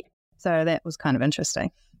 out you get. So that was kind of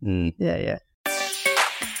interesting. Yeah.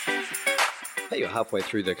 Hey, you're halfway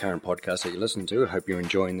through the current podcast that you listen to. I hope you're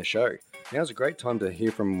enjoying the show. Now's a great time to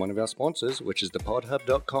hear from one of our sponsors, which is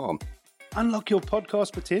thepodhub.com. Unlock your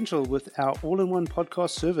podcast potential with our all-in-one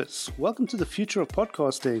podcast service. Welcome to the future of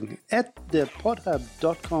podcasting. At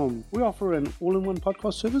thepodhub.com, we offer an all-in-one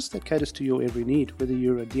podcast service that caters to your every need. Whether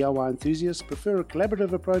you're a DIY enthusiast, prefer a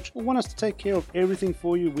collaborative approach, or want us to take care of everything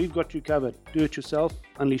for you, we've got you covered. Do it yourself,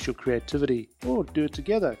 unleash your creativity, or do it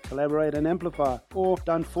together, collaborate and amplify, or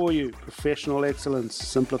done for you, professional excellence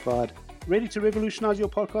simplified. Ready to revolutionize your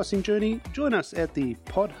podcasting journey? Join us at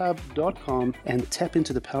thepodhub.com and tap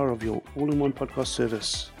into the power of your all-in-one podcast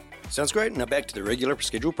service. Sounds great. Now back to the regular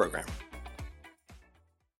scheduled program.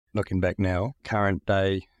 Looking back now, current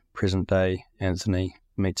day, present day, Anthony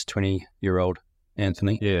meets 20-year-old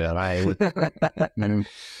Anthony. Yeah,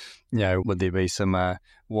 would there be some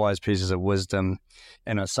wise pieces of wisdom?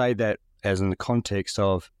 And I say that as in the context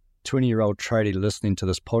of 20-year-old tradie listening to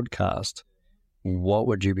this podcast. What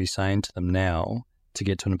would you be saying to them now to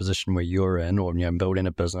get to a position where you're in, or building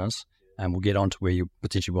a business? And we'll get on to where you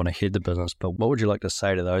potentially want to head the business. But what would you like to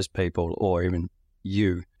say to those people, or even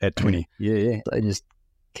you at 20? Yeah. They just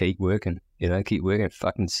keep working. You know, keep working,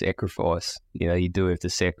 fucking sacrifice. You know, you do have to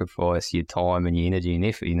sacrifice your time and your energy and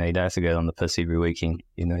effort. You know, you don't have to go on the piss every weekend.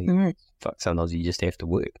 You know, sometimes you just have to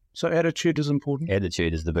work. So attitude is important.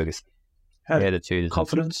 Attitude is the biggest. Attitude is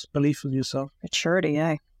confidence, belief in yourself. Maturity,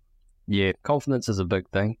 eh? Yeah, confidence is a big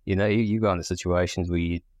thing. You know, you go into situations where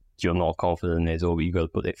you're not confident as all, but you got to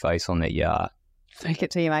put that face on that you are. Fake it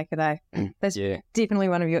till you make it, eh? That's definitely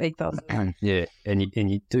one of your ethos. Yeah, and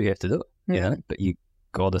you do have to do it, you know, but you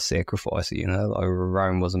got to sacrifice it, you know. Like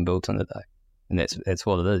Rome wasn't built in a day. And that's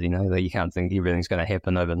what it is, you know. Like you can't think everything's going to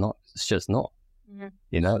happen overnight. It's just not.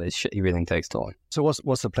 You know, everything takes time. So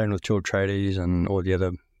what's the plan with Chilled Tradies and all the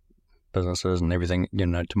other businesses and everything? You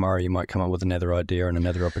know, tomorrow you might come up with another idea and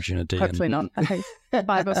another opportunity. Hopefully not.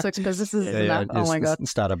 5 or 6 businesses is enough. Oh my God.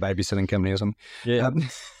 Start a babysitting company or something. Yeah.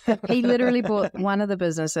 He literally bought one of the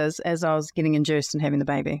businesses as I was getting induced and having the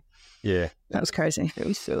baby. Yeah. That was crazy. It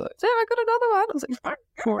was so So I got another one. I was like,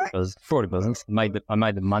 it was fraud business. I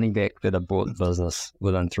made the money back that I bought the business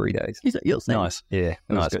within 3 days. Nice. Yeah.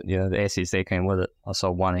 It was good. You know, the assets that came with it. I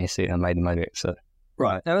sold one asset and I made the money back. So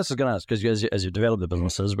right. Now, this is going to ask, because as you develop the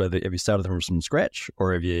businesses, have you started them from scratch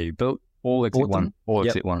or have you built all except one? All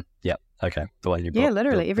except one. Yeah. Okay. The way you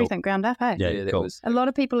literally everything ground up, hey? Yeah, that cool. was. A lot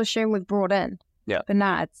of people assume we've brought in. Yeah. But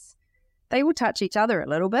nah, they will touch each other a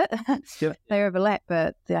little bit. Yeah. They overlap,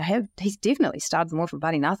 but he's definitely started them all from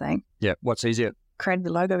bloody nothing. Yeah. What's easier? Created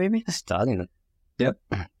the logo, maybe. Starting it. Yep.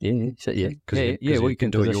 Yeah. Well, you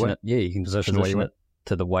can do it your way. Yeah, you can position it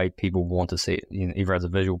to the way people want to see it. You know, everyone's a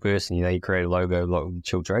visual person. You know, you create a logo like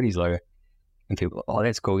Chilled Tradies logo, and people are like, oh,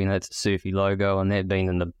 that's cool. You know, it's a surfy logo, and that being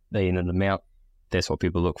in the mount, that's what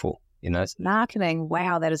people look for. You know, Marketing.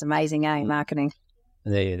 Wow, that is amazing, eh? Marketing.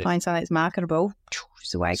 Yeah. Find something that's marketable. It's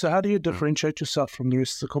the way. So how do you differentiate yourself from the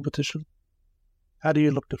rest of the competition? How do you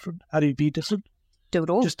look different? How do you be different? Do it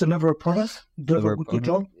all. Just deliver a product, deliver a good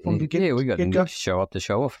job from the get. Yeah, we got get to show up to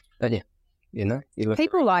show off, don't you? You know,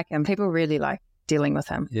 people like him. People really like dealing with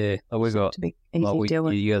him. Yeah, we got to be easy to deal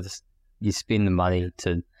with. You spend the money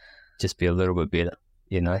to just be a little bit better.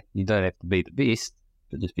 You know, you don't have to be the best,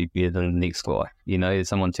 but just be better than the next guy. You know, if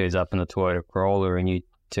someone turns up in a Toyota Corolla and you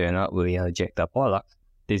turn up with jacked up Hilux,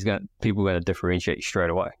 people are going to differentiate you straight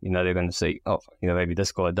away. You know, they're going to see, oh, you know, maybe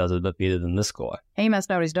this guy does it a bit better than this guy. He must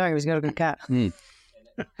know what he's doing. He's got a good car.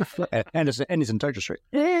 and he's in Tokyo Street.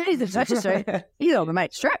 Yeah, he's in Tokyo Street. He's on the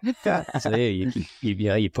mate strap. So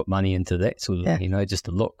yeah, you put money into that sort of, you know, just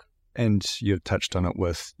to look. And you've touched on it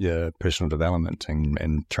with your personal development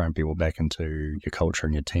and throwing people back into your culture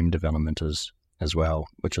and your team development as well,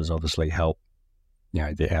 which has obviously helped, you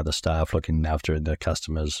know, how the staff looking after the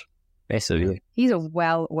customers. Massive, yeah. He's a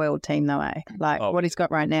well-oiled team though, eh? Like what he's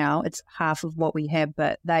got right now, it's half of what we have,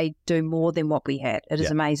 but they do more than what we had. It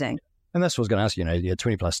is amazing. And that's what I was going to ask you. You know, you had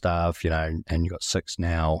 20 plus staff, you know, and you've got 6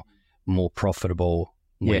 now, more profitable.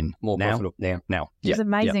 Profitable now. It's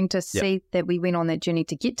amazing to see that we went on that journey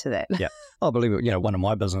to get to that. Yeah. I believe it. You know, one of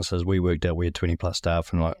my businesses, we worked out we had 20 plus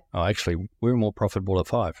staff and actually we were more profitable at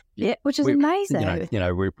 5. Yeah, which is amazing. You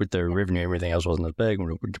know, with the revenue, everything else wasn't as big.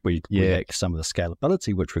 We had some of the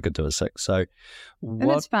scalability, which we could do at 6. So,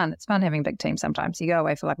 and it's fun. It's fun having a big team sometimes. You go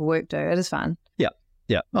away for like a work do. It is fun. Yeah.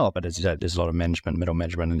 Yeah. Oh, but as you said, there's a lot of management, middle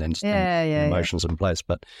management and emotions in place.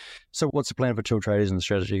 But so what's the plan for Chilled Tradies and the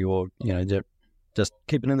strategy, or, you know, just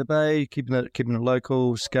keeping it in the bay, keeping it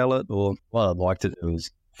local, scale it, or what I'd like to do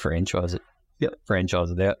is franchise it. Yep.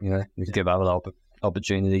 Franchise it out, you know, give other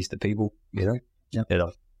opportunities to people, you know. Yep.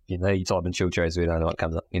 You know, you type in Chilled Tradies, we don't know what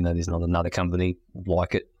comes up. You know, there's not another company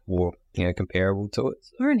like it or, you know, comparable to it.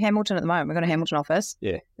 So. We're in Hamilton at the moment. We've got a Hamilton office.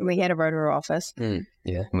 Yeah. We had a Rotorua office. Yeah,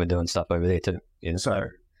 and we're doing stuff over there too. You know, so,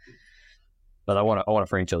 but I want to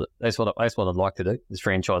franchise it. That's what I'd like to do, is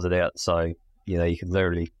franchise it out. So, you know, you can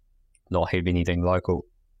literally not have anything local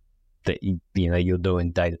that you know you're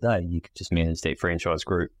doing day to day. You could just manage that franchise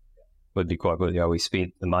group. Would be quite good. You know, we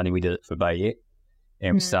spent the money, we did it for Bay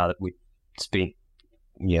and we spent,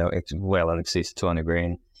 you know, well in excess of 200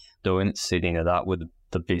 grand doing it, setting it up with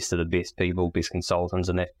the best of the best people, best consultants,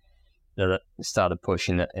 and that started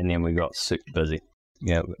pushing it, and then we got super busy.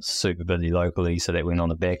 You know, super busy locally, so that went on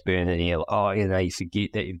the back burner, and you're like, oh, you know, you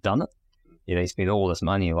forget that you've done it. You know, you spend all this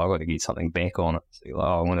money, like, I've got to get something back on it. So you're like,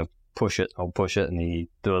 oh, I want to push it, I'll push it, and then you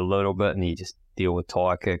do a little bit, and you just deal with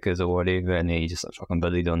tire kickers or whatever, and then you're just like fucking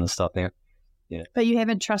busy doing this stuff now. Yeah. But you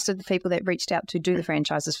haven't trusted the people that reached out to do the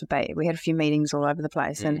franchises for Bay. We had a few meetings all over the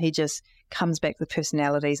place, and he just comes back with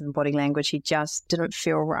personalities and body language. He just didn't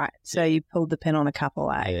feel right. So you pulled the pin on a couple,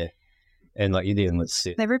 eh? Yeah. And like, you're dealing with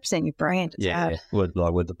they represent your brand. It's hard. With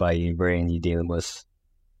the Bay brand, you're dealing with,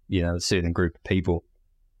 you know, a certain group of people,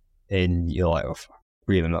 and you're like, oh, fuck,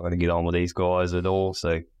 really not going to get on with these guys at all.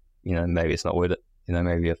 So maybe it's not worth it.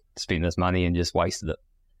 Maybe I've spent this money and just wasted it.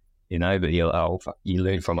 But you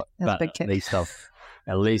learn from it. That's But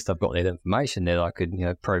at least I've got that information that I could,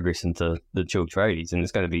 progress into the chill tradies, and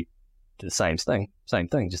it's going to be the same thing,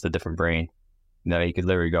 just a different brand. You could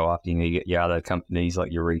literally go after, you get your other companies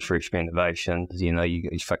like your Refresh Innovations, you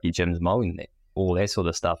get your Jim's Mowing, that all that sort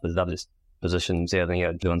of stuff. There's other positions out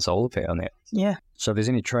there doing solar power on that. Yeah. So if there's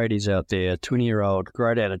any tradies out there, 20-year-old,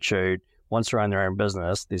 great attitude, wants to run their own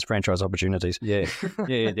business, there's franchise opportunities. Yeah,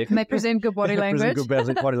 definitely. And they present good body language. Good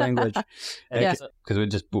body language. Yeah.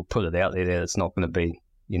 Because we'll put it out there that it's not going to be,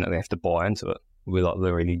 they have to buy into it. We're like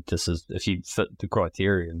literally just if you fit the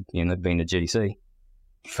criteria, being a GC,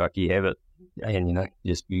 you have it. And,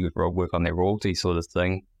 just you work on that royalty sort of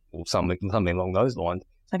thing or something along those lines.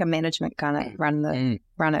 It's like a management kind of run it.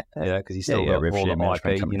 Yeah, because you still got all the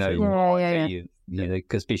IP,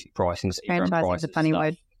 because especially pricing. Franchise is a funny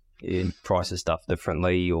word. Yeah, prices stuff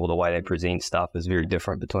differently, or the way they present stuff is very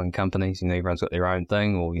different between companies. Everyone's got their own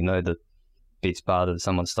thing, or the best part of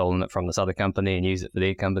someone's stolen it from this other company and used it for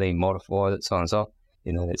their company, modified it, so on and so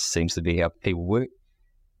on. That seems to be how people work.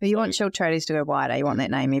 But you want Chill Tradies to go wider. You want that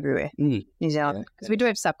name everywhere. New Zealand. Because we do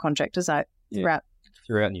have subcontractors throughout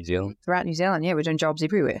New Zealand. Throughout New Zealand, yeah. We're doing jobs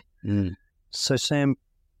everywhere. So, Sam,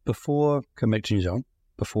 before coming back to New Zealand,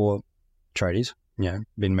 before Tradies,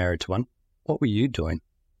 being married to one, what were you doing?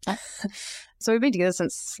 So we've been together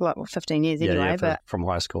since 15 years anyway. But from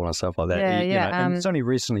high school and stuff like that. And it's only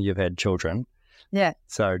recently you've had children. Yeah.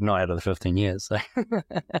 So 9 out of the 15 years. So. I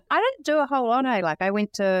didn't do a whole lot. I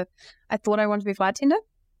thought I wanted to be a flight attendant.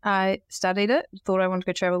 I studied it, thought I wanted to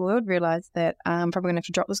go travel the world, realised that I'm probably going to have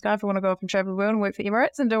to drop this guy if I want to go off and travel the world and work for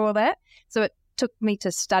Emirates and do all that. So it took me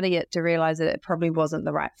to study it to realise that it probably wasn't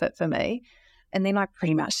the right fit for me. And then I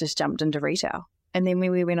pretty much just jumped into retail. And then when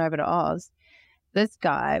we went over to Oz, this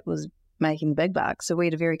guy was making big bucks. So we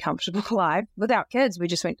had a very comfortable life without kids. We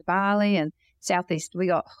just went to Bali and Southeast. We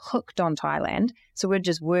got hooked on Thailand. So we'd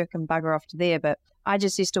just work and bugger off to there. But I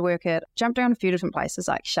just used to jump around a few different places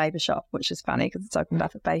like Shaver Shop, which is funny because it's opened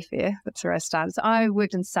up at Bayfair. That's where I started. So I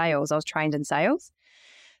worked in sales. I was trained in sales.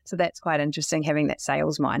 So that's quite interesting, having that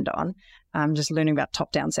sales mind on, just learning about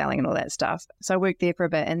top-down selling and all that stuff. So I worked there for a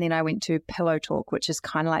bit, and then I went to Pillow Talk, which is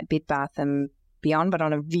kind of like Bed Bath and Beyond, but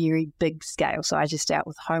on a very big scale. So I just dealt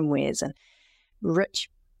with homewares and rich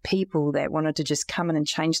people that wanted to just come in and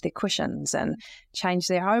change their cushions and change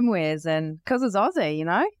their homewares. And because it's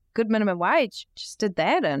Aussie, good minimum wage, just did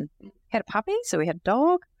that and had a puppy. So we had a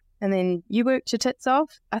dog. And then you worked your tits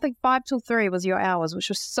off. I think 5 till 3 was your hours, which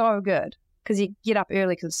was so good because you get up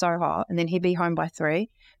early because it's so hot. And then he'd be home by 3,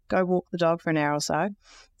 go walk the dog for an hour or so,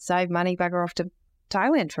 save money, bugger off to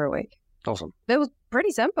Thailand for a week. Awesome. It was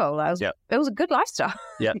pretty simple. It was a good lifestyle.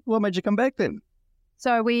 Yeah. What made you come back then?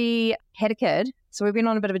 So we had a kid. So we've been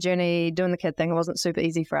on a bit of a journey doing the kid thing. It wasn't super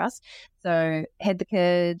easy for us. So had the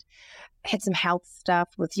kid, had some health stuff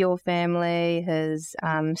with your family. His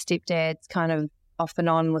stepdad's kind of off and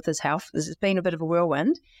on with his health. It's been a bit of a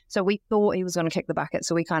whirlwind. So we thought he was going to kick the bucket.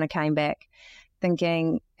 So we kind of came back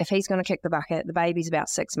thinking, if he's going to kick the bucket, the baby's about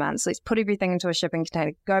 6 months, let's put everything into a shipping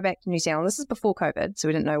container, go back to New Zealand. This is before COVID, so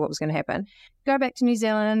we didn't know what was going to happen. Go back to New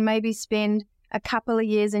Zealand and maybe spend a couple of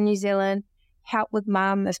years in New Zealand, help with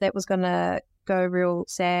mum if that was going to go real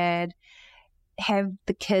sad, have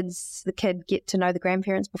the kid get to know the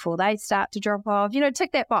grandparents before they start to drop off.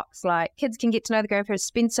 Tick that box. Like, kids can get to know the grandparents,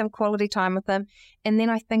 spend some quality time with them. And then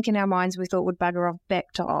I think in our minds we thought we'd bugger off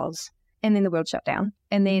back to Oz. And then the world shut down.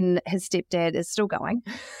 And then his stepdad is still going.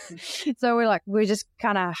 So we just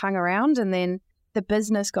kind of hung around, and then the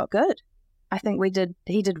business got good. I think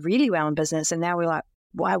he did really well in business. And now we're like,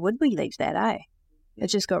 why would we leave that, eh? It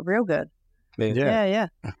just got real good. Yeah.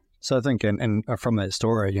 So I think, and from that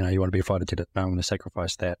story, you want to be a flight attendant. I want to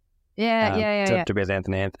sacrifice that. To be with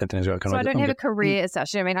Anthony. Anthony's got so I don't have a career as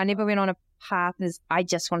such. I never went on a path as I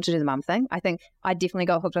just wanted to do the mum thing. I think I definitely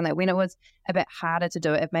got hooked on that. When it was a bit harder to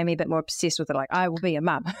do it, it made me a bit more obsessed with it. Like, I will be a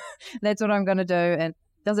mum. That's what I'm going to do. And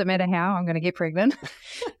doesn't matter how, I'm going to get pregnant.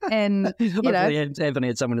 And, Anthony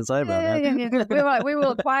had something to say about that. Yeah. We were like, we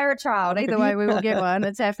will acquire a child. Either way, we will get one.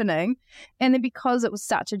 It's happening. And then because it was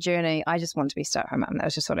such a journey, I just wanted to be a stay-at-home mum. That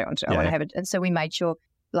was just what I wanted to do. I want to have it. And so we made sure,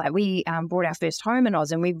 we bought our first home in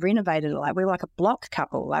Oz, and we renovated it. We were like a block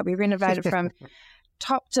couple. We renovated from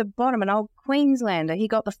top to bottom. An old Queenslander,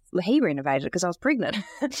 he renovated it because I was pregnant.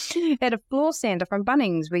 Had a floor sander from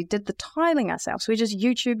Bunnings. We did the tiling ourselves. We just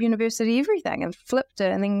YouTube University everything and flipped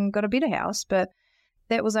it, and then got a better house. But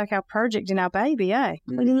that was like our project and our baby, eh?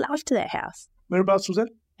 We loved that house. Whereabouts was that?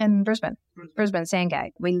 In Brisbane,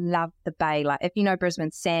 Sandgate. We loved the bay. If you know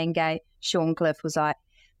Brisbane, Sandgate, Shorncliffe was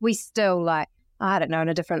we still I don't know, in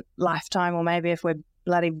a different lifetime, or maybe if we're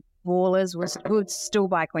bloody ballers, we'd still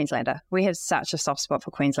buy Queenslander. We have such a soft spot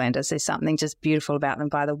for Queenslanders. There's something just beautiful about them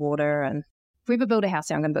by the water. And if we ever build a house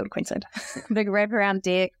here, I'm going to build a Queenslander. Big wraparound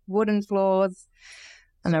deck, wooden floors.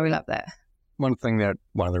 I know we love that. One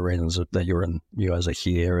of the reasons that you guys are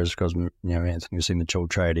here is because, Anthony's seen the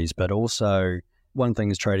chilled tradies, but also one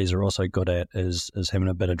thing tradies are also good at is having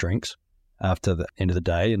a bit of drinks after the end of the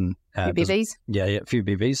day. And a few BVs? Yeah, a few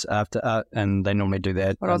BVs after, and they normally do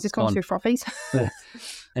that. What else is called? A few frothies?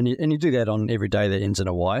 And you do that on every day that ends in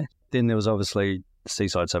a Y. Then there was obviously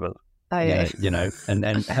Seaside Sabbath. Oh, yeah.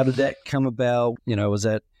 And how did that come about? Was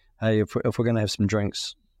that, hey, if we're going to have some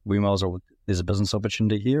drinks, we might as well, there's a business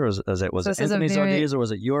opportunity here? Or was it Anthony's ideas, or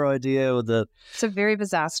was it your idea? It's a very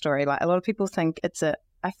bizarre story. Like, a lot of people think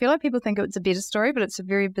I feel like people think it's a better story, but it's a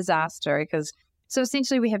very bizarre story because, so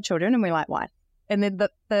essentially we have children and we like wine. And then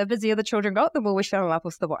the busier the children got, the more we fell in love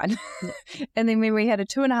with the wine. And then when we had a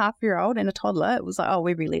 2.5-year-old and a toddler, it was like, oh,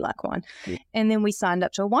 we really like wine. Yeah. And then we signed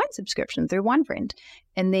up to a wine subscription through Wine Friend.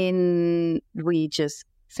 And then we just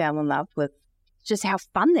fell in love with just how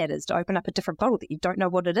fun that is to open up a different bottle that you don't know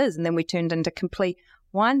what it is. And then we turned into complete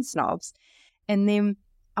wine snobs. And then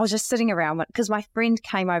I was just sitting around because my friend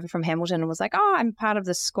came over from Hamilton and was like, oh, I'm part of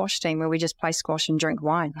this squash team where we just play squash and drink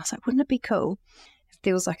wine. And I was like, wouldn't it be cool if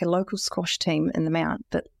there was like a local squash team in the Mount,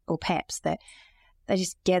 or Paps, that they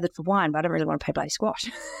just gathered for wine, but I don't really want to play bloody squash.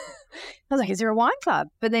 I was like, is there a wine club?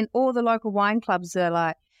 But then all the local wine clubs are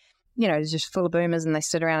like, it's just full of boomers, and they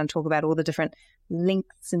sit around and talk about all the different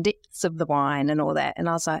lengths and depths of the wine and all that. And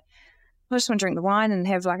I was like, I just want to drink the wine and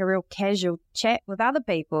have like a real casual chat with other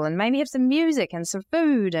people, and maybe have some music and some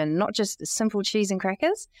food and not just simple cheese and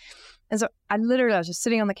crackers. And so I was just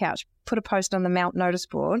sitting on the couch, put a post on the Mount notice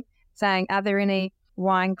board saying, are there any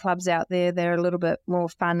wine clubs out there that are a little bit more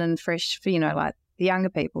fun and fresh for, like the younger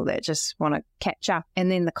people that just want to catch up? And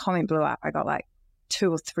then the comment blew up. I got like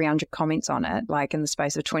 200 or 300 comments on it, like in the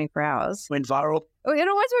space of 24 hours. Went viral. Oh, it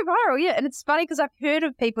always went viral, yeah. And it's funny because I've heard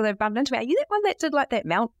of people that have bumped into me. Are you that one that did like that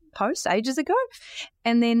Mount post ages ago?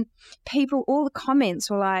 And then all the comments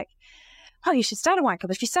were like, oh, you should start a wine club.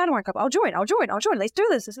 If you start a wine club, I'll join. Let's do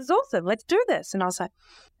this. This is awesome. Let's do this. And I was like,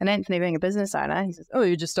 and Anthony being a business owner, he says, oh,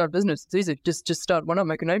 you just start a business. It's easy. Just start one up,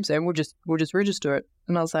 make a name, Sam. We'll just register it.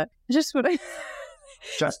 And I was like, just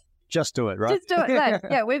do it, right? Just do it. Like,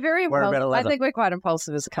 yeah, we're very impulsive. I think we're quite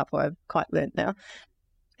impulsive as a couple. I've quite learned now.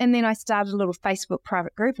 And then I started a little Facebook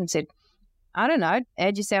private group and said, I don't know,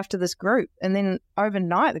 add yourself to this group. And then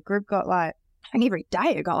overnight, the group got like, I think every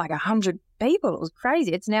day it got like 100 people. It was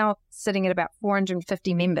crazy. It's now sitting at about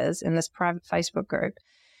 450 members in this private Facebook group.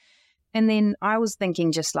 And then I was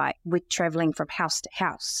thinking just like we're traveling from house to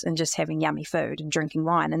house and just having yummy food and drinking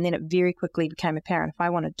wine. And then it very quickly became apparent, if I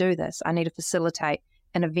want to do this, I need to facilitate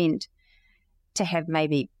an event to have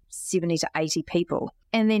maybe 70 to 80 people.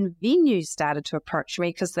 And then venues started to approach me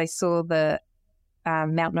because they saw the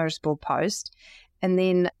Mount Notice Board post. And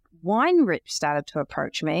then wine reps started to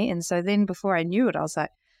approach me. And so then before I knew it, I was a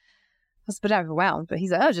bit overwhelmed. But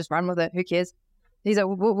he's like, oh, just run with it. Who cares? He's like,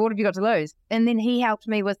 what have you got to lose? And then he helped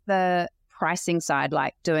me with the pricing side,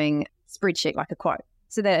 like doing spreadsheet, like a quote,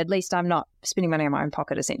 so that at least I'm not spending money in my own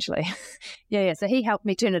pocket, essentially. Yeah. So he helped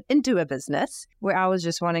me turn it into a business where I was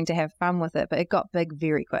just wanting to have fun with it, but it got big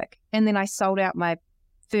very quick. And then I sold out my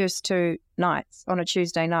first 2 nights on a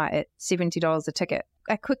Tuesday night at $70 a ticket.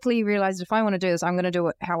 I quickly realized if I want to do this, I'm going to do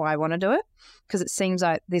it how I want to do it, because it seems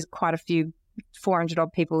like there's quite a few 400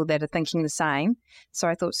 odd people that are thinking the same. So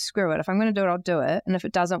I thought, screw it. If I'm going to do it, I'll do it. And if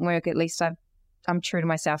it doesn't work, at least I'm true to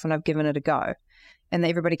myself and I've given it a go. And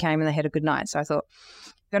everybody came and they had a good night. So I thought,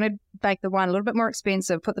 I'm going to make the wine a little bit more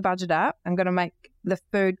expensive, put the budget up. I'm going to make the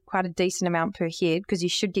food quite a decent amount per head, because you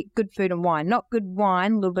should get good food and wine, not good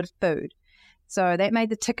wine, a little bit of food. So that made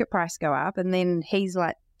the ticket price go up. And then he's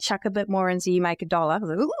like, chuck a bit more in so you make $1. I was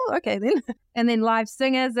like, oh, okay then. And then live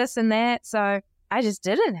singers, this and that. So I just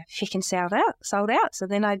did it, and freaking sold out. So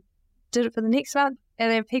then I did it for the next month. And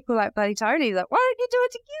then people like bloody Tony, like, why don't you do a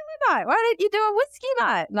tequila night? Why don't you do a whiskey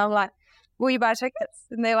night? And I'm like, will you buy tickets?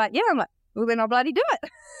 And they're like, yeah. I'm like, well, then I'll bloody do it.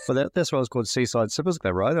 Well, that's why it's called Seaside Sippers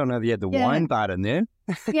Club, right? I know you had the wine bar in there.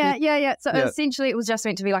 Yeah. So essentially it was just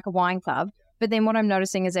meant to be like a wine club. But then what I'm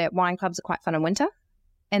noticing is that wine clubs are quite fun in winter,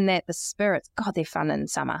 and that the spirits, God, they're fun in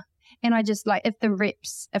summer. And I just like,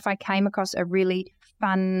 if I came across a really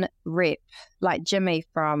fun rep, like Jimmy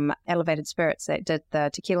from Elevated Spirits that did the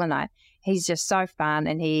tequila night, he's just so fun,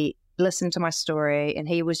 and he listened to my story, and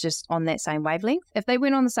he was just on that same wavelength. If they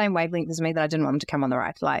went on the same wavelength as me, then I didn't want them to come on the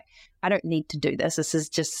ride. Like, I don't need to do this. This is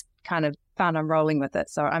just kind of fun. I'm rolling with it.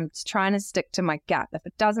 So I'm trying to stick to my gut. If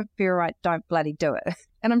it doesn't feel right, don't bloody do it.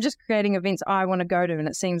 And I'm just creating events I want to go to, and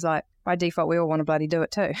it seems like by default we all want to bloody do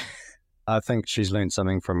it too. I think she's learned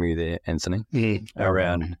something from you there, Anthony,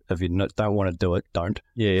 around if you don't want to do it, don't.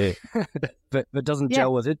 Yeah. If it doesn't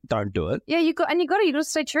gel with it, don't do it. Yeah, you got to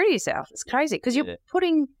stay true to yourself. It's crazy because you're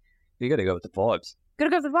putting. You got to go with the vibes. Got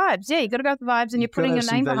to go with the vibes. Yeah, you got to go with the vibes, and you're putting your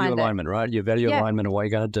name behind it. Value alignment, right? Your value alignment of what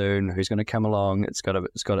you're going to do and who's going to come along. It's got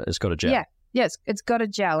to gel. Yeah, it's got to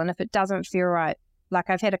gel, and if it doesn't feel right. Like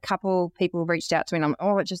I've had a couple people reached out to me and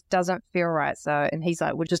I'm, it just doesn't feel right. So, and he's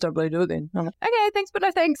like, well, just don't really do it then. I'm like, okay, thanks, but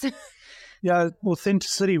no thanks. Yeah,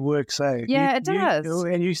 authenticity works, eh? Yeah, it does.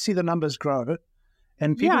 And you see the numbers grow.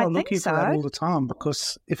 And people are looking for that all the time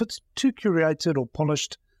because if it's too curated or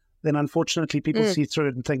polished, then unfortunately people see through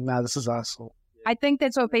it and think, no, this is us. I think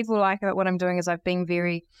that's what people like about what I'm doing is I've been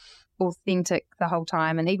very authentic the whole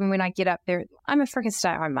time. And even when I get up there, I'm a freaking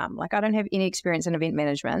stay-at-home mum. Like I don't have any experience in event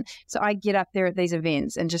management. So I get up there at these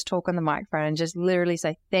events and just talk on the microphone and just literally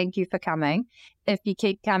say, thank you for coming. If you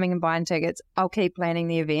keep coming and buying tickets, I'll keep planning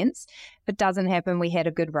the events. If it doesn't happen, we had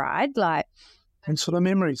a good ride. And sort of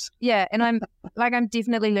memories. Yeah. And I'm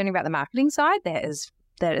definitely learning about the marketing side. That is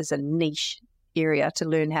a niche area to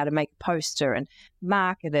learn how to make a poster and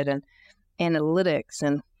market it and analytics,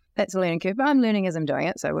 and that's a learning curve, but I'm learning as I'm doing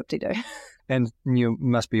it, so whoop-de-doo. And you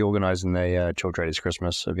must be organising the Chill Tradies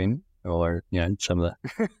Christmas event, or some of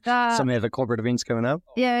the other corporate events coming up.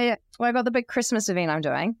 Yeah. Well, I've got the big Christmas event I'm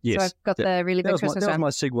doing. Yes. So I've got the really big Christmas one. That one.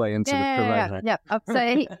 was my segue into the promotion.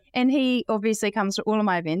 Yeah. So he obviously comes to all of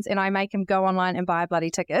my events, and I make him go online and buy a bloody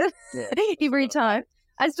ticket every time.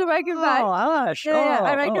 I still make him pay. Oh, Ash. Yeah,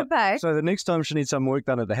 I make him pay. So the next time she needs some work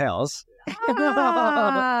done at the house.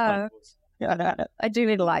 I do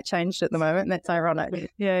need a light changed at the moment, and that's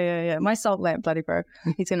ironic. Yeah. My salt lamp, bloody bro.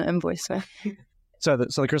 He's going to invoice me. So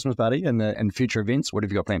the Christmas party and future events, what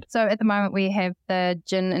have you got planned? So at the moment we have the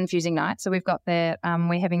gin infusing night. So we've got that.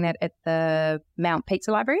 We're having that at the Mount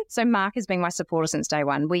Pizza Library. So Mark has been my supporter since day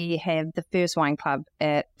one. We have the first wine club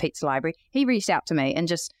at Pizza Library. He reached out to me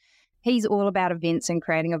and he's all about events and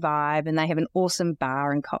creating a vibe, and they have an awesome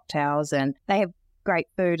bar and cocktails, and they have great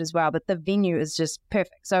food as well, but the venue is just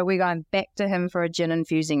perfect. So we're going back to him for a gin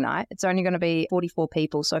infusing night. It's only going to be 44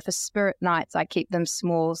 people. So for spirit nights, I keep them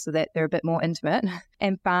small so that they're a bit more intimate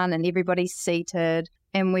and fun, and everybody's seated.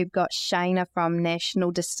 And we've got Shayna from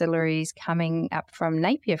National Distilleries coming up from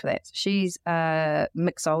Napier for that. She's a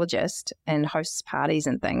mixologist and hosts parties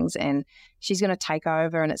and things, and she's going to take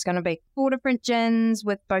over, and it's going to be 4 different gins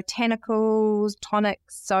with botanicals,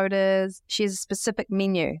 tonics, sodas. She has a specific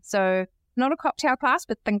menu. So not a cocktail class,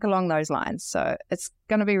 but think along those lines. So it's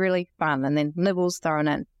going to be really fun, and then nibbles thrown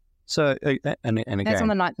in. So, and again, that's on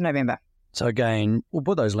the 9th of November. So again, we'll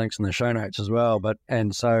put those links in the show notes as well.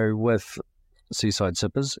 And so with Seaside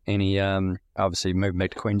Sippers, obviously moving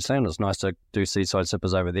back to Queensland, it's nice to do Seaside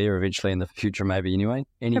Sippers over there eventually in the future, maybe anyway.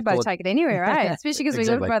 Everybody take it anywhere, right? Especially because we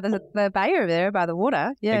live by the bay over there, by the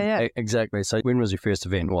water. Yeah. Exactly. So when was your first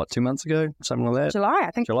event? 2 months ago? Something like that? July,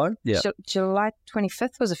 I think. July? Yeah. July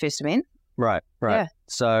 25th was the first event. Right. Yeah.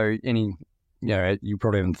 So you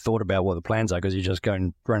probably haven't thought about what the plans are because you just go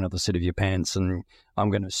and run up the seat of your pants, and I'm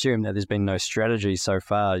going to assume that there's been no strategy so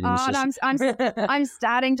far. I'm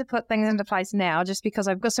starting to put things into place now, just because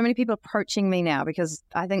I've got so many people approaching me now, because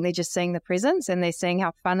I think they're just seeing the presence and they're seeing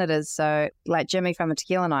how fun it is. So like Jimmy from a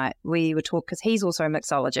tequila night, we would talk, because he's also a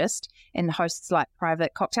mixologist and hosts like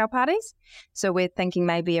private cocktail parties. So we're thinking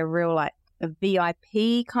maybe a real a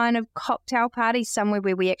VIP kind of cocktail party, somewhere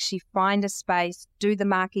where we actually find a space, do the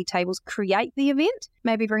marquee tables, create the event,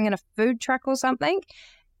 maybe bring in a food truck or something,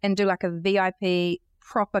 and do like a VIP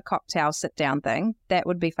proper cocktail sit down thing. That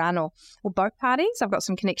would be fun. Or boat parties. I've got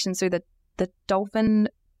some connections through the dolphin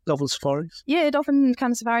safaris. Yeah, dolphin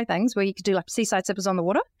kind of safari things where you could do like seaside sippers on the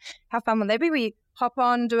water. How fun would that be? Where you hop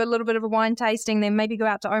on, do a little bit of a wine tasting, then maybe go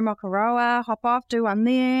out to Omakaroa, hop off, do one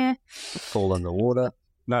there. Fall in the water.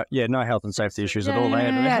 No health and safety issues at all. No,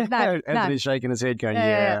 Anthony's shaking his head going,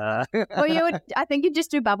 yeah. Well, I think you'd just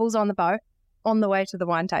do bubbles on the boat on the way to the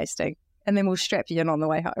wine tasting, and then we'll strap you in on the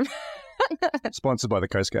way home. Sponsored by the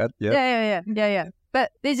Coast Guard. Yeah.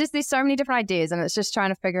 But there's so many different ideas, and it's just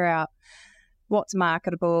trying to figure out what's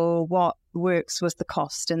marketable, what works with the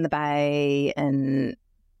cost in the bay, and,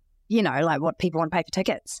 what people want to pay for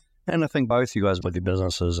tickets. And I think both you guys with your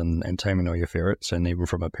businesses and taming all your ferrets, and even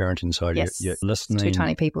from a parenting side, yes. you're listening. 2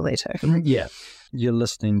 tiny people there too. Yeah. You're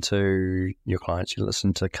listening to your clients, you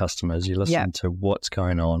listen to customers, you listen to what's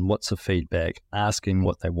going on, what's the feedback, asking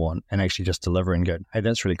what they want, and actually just delivering, go, hey,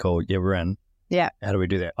 that's really cool. Yeah, we're in. Yeah. How do we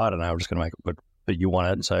do that? I don't know. I'm just going to make it good. But you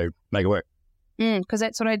want it, so make it work. Because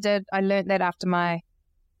that's what I did. I learned that after my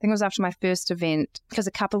think it was after my first event, because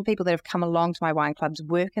a couple of people that have come along to my wine clubs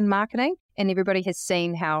work in marketing, and everybody has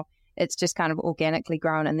seen how it's just kind of organically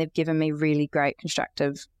grown, and they've given me really great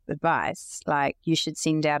constructive advice, like you should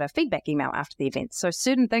send out a feedback email after the event. So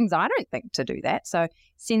certain things I don't think to do that. So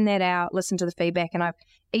send that out, listen to the feedback, and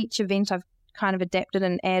each event I've kind of adapted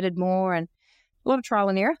and added more, and a lot of trial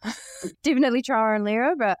and error. Definitely trial and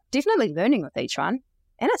error, but definitely learning with each one.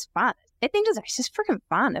 And it's fun. At the end of the day, it's just freaking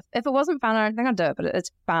fun. If it wasn't fun, I don't think I'd do it, but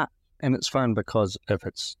it's fun. And it's fun because if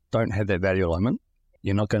it's don't have that value alignment,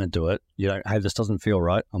 you're not going to do it. You don't, hey, this doesn't feel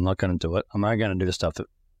right. I'm not going to do it. I'm only going to do the stuff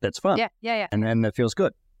that's fun. Yeah. And that feels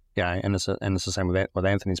good. Yeah, and it's the same with what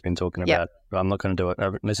Anthony's been talking about. But I'm not going to do it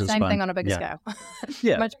unless it's same fun. thing on a bigger scale.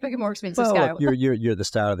 Yeah, much bigger, more expensive well, scale. Look, you're at the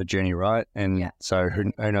start of the journey, right? And so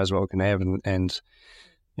who knows what we can have, and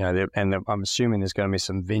you know, I'm assuming there's going to be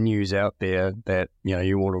some venues out there that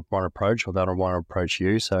you want to approach, or they'll want to approach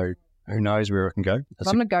you. So who knows where it can go?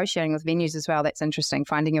 I'm negotiating with venues as well. That's interesting.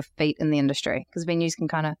 Finding your feet in the industry, because venues can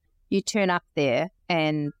kind of, you turn up there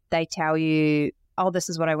and they tell you, oh, this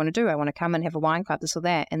is what I want to do. I want to come and have a wine club, this or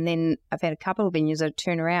that. And then I've had a couple of venues that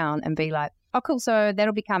turn around and be like, oh, cool, so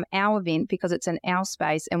that'll become our event because it's in our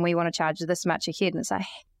space and we want to charge this much a head. And it's like,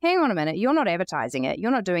 hang on a minute, you're not advertising it.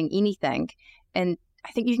 You're not doing anything. And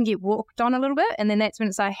I think you can get walked on a little bit. And then that's when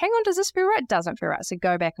it's like, hang on, does this feel right? It doesn't feel right. So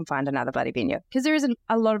go back and find another bloody venue. Because there is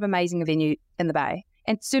a lot of amazing venue in the Bay.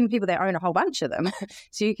 And certain people that own a whole bunch of them.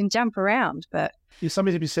 So you can jump around. But there's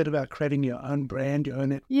something to be said about creating your own brand, your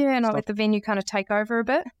own not let the venue kind of take over a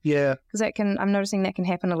bit. Yeah. Because I'm noticing that can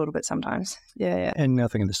happen a little bit sometimes. Yeah. And I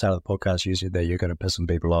think at the start of the podcast, you said that you're going to piss some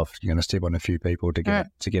people off. You're going to step on a few people to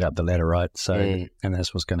get up the ladder, right? So, and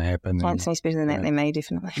that's what's going to happen. Anthony's better than that than me,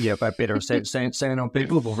 definitely. Yeah, but better standing on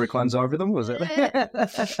people before he climbs over them, was it?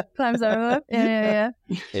 Climbs over them. Yeah.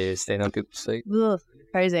 Yeah, stand on people's feet. Ugh,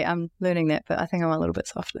 crazy. I'm learning that, but I think I'm a little bit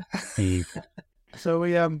softer. So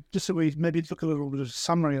we maybe look a little bit of a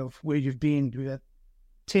summary of where you've been. We've had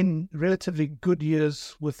 10 relatively good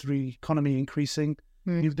years with the economy increasing.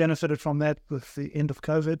 You've benefited from that with the end of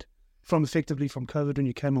COVID, from COVID when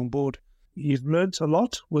you came on board. You've learned a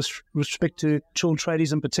lot with respect to chilled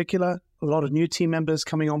tradies in particular, a lot of new team members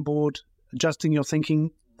coming on board, adjusting your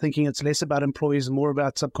thinking it's less about employees and more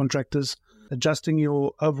about subcontractors, adjusting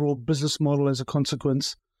your overall business model as a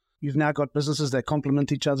consequence. You've now got businesses that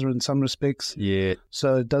complement each other in some respects. Yeah.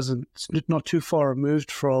 So it's not too far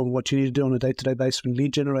removed from what you need to do on a day-to-day basis when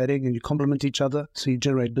lead generating, and you complement each other. So you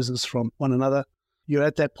generate business from one another. You're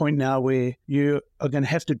at that point now where you are going to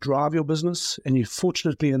have to drive your business, and you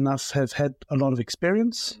fortunately enough have had a lot of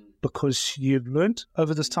experience because you've learned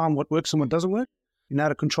over this time what works and what doesn't work. You know how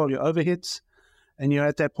to control your overheads. And you're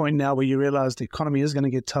at that point now where you realize the economy is going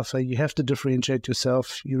to get tougher. You have to differentiate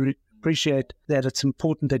yourself. You appreciate that it's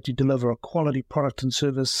important that you deliver a quality product and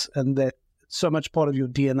service, and that it's so much part of your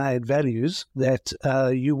DNA and values that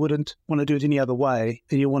you wouldn't want to do it any other way,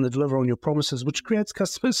 and you want to deliver on your promises, which creates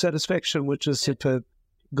customer satisfaction, which is superb.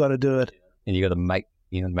 Got to do it. And you got to make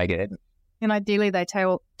it happen. And ideally, they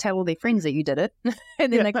tell all their friends that you did it,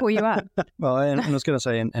 and then they call you up. Well, and I was going to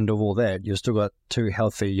say, and of all that, you've still got 2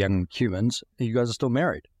 healthy young humans. You guys are still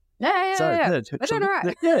married. Yeah. They're doing all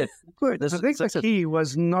right. Yeah, good. I think the key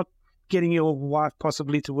was not getting your wife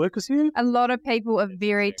possibly to work with you. A lot of people are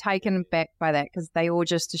very taken back by that because they all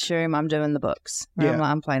just assume I'm doing the books. Yeah.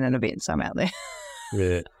 I'm playing an event, so I'm out there.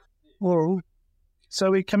 Yeah. Well, so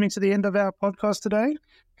we're coming to the end of our podcast today.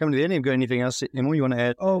 Coming to the end, have you got anything else, Emma, you want to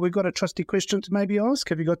add? Oh, we've got a trusty question to maybe ask.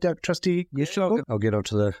 Have you got that trusty? Yes, sure. I'll get on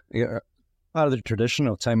to the part of the tradition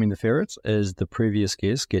of taming the ferrets is the previous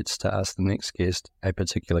guest gets to ask the next guest a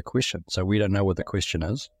particular question. So we don't know what the question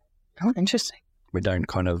is. Oh, interesting. We don't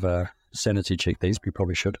kind of sanity check these. We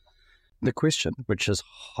probably should. The question, which is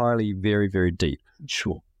highly, very, very deep,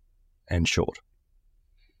 short.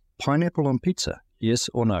 Pineapple on pizza, yes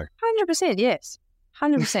or no? 100% yes.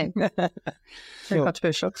 100%. Very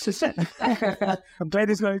controversial. I'm glad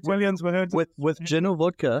there's no Italians with gin or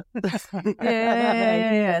vodka.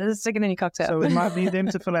 Yeah. This is sticking in your cocktail. So we might need them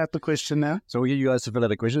to fill out the question now. So we'll get you guys to fill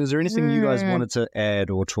out a question. Is there anything you guys wanted to add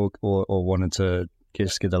or talk or wanted to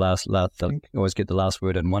just get the last always get the last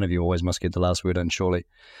word, and one of you always must get the last word in, surely.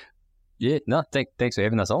 Yeah, no, thanks for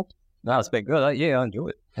having us on. No, it's been good. Yeah, I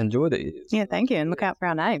enjoyed it. Yeah, thank you. And look out for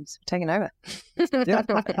our names. We're taking over.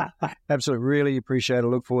 Absolutely. Really appreciate it.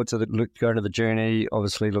 Look forward to going to the journey.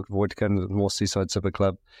 Obviously, look forward to going to the North Seaside Super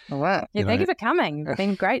Club. Oh, wow. Yeah, thank you for coming. It's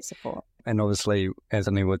been great support. And obviously,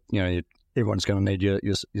 Anthony, everyone's going to need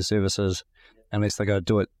your services unless they go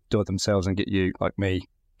do it themselves and get you, like me,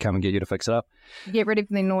 come and get you to fix it up. Get ready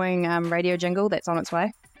for the annoying radio jingle that's on its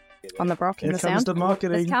way. on the Brock and Here the comes sound. the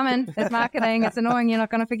marketing. It's coming. It's marketing. It's annoying. You're not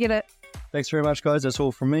going to forget it. Thanks very much, guys. That's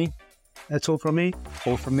all from me. That's all from me.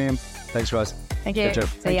 All from them. Thanks, guys. Thank you. Catch up.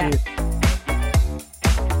 See ya.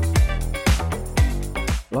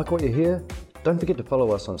 Like what you hear? Don't forget to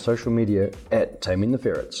follow us on social media at Taming the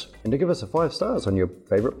Ferrets and to give us a 5 stars on your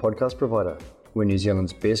favourite podcast provider. We're New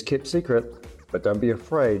Zealand's best kept secret, but don't be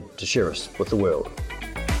afraid to share us with the world.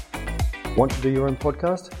 Want to do your own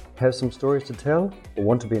podcast? Have some stories to tell? Or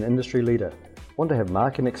want to be an industry leader? Want to have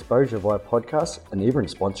market exposure via podcasts and even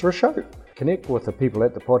sponsor a show? Connect with the people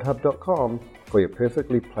at thepodhub.com for your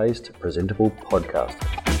perfectly placed, presentable podcast.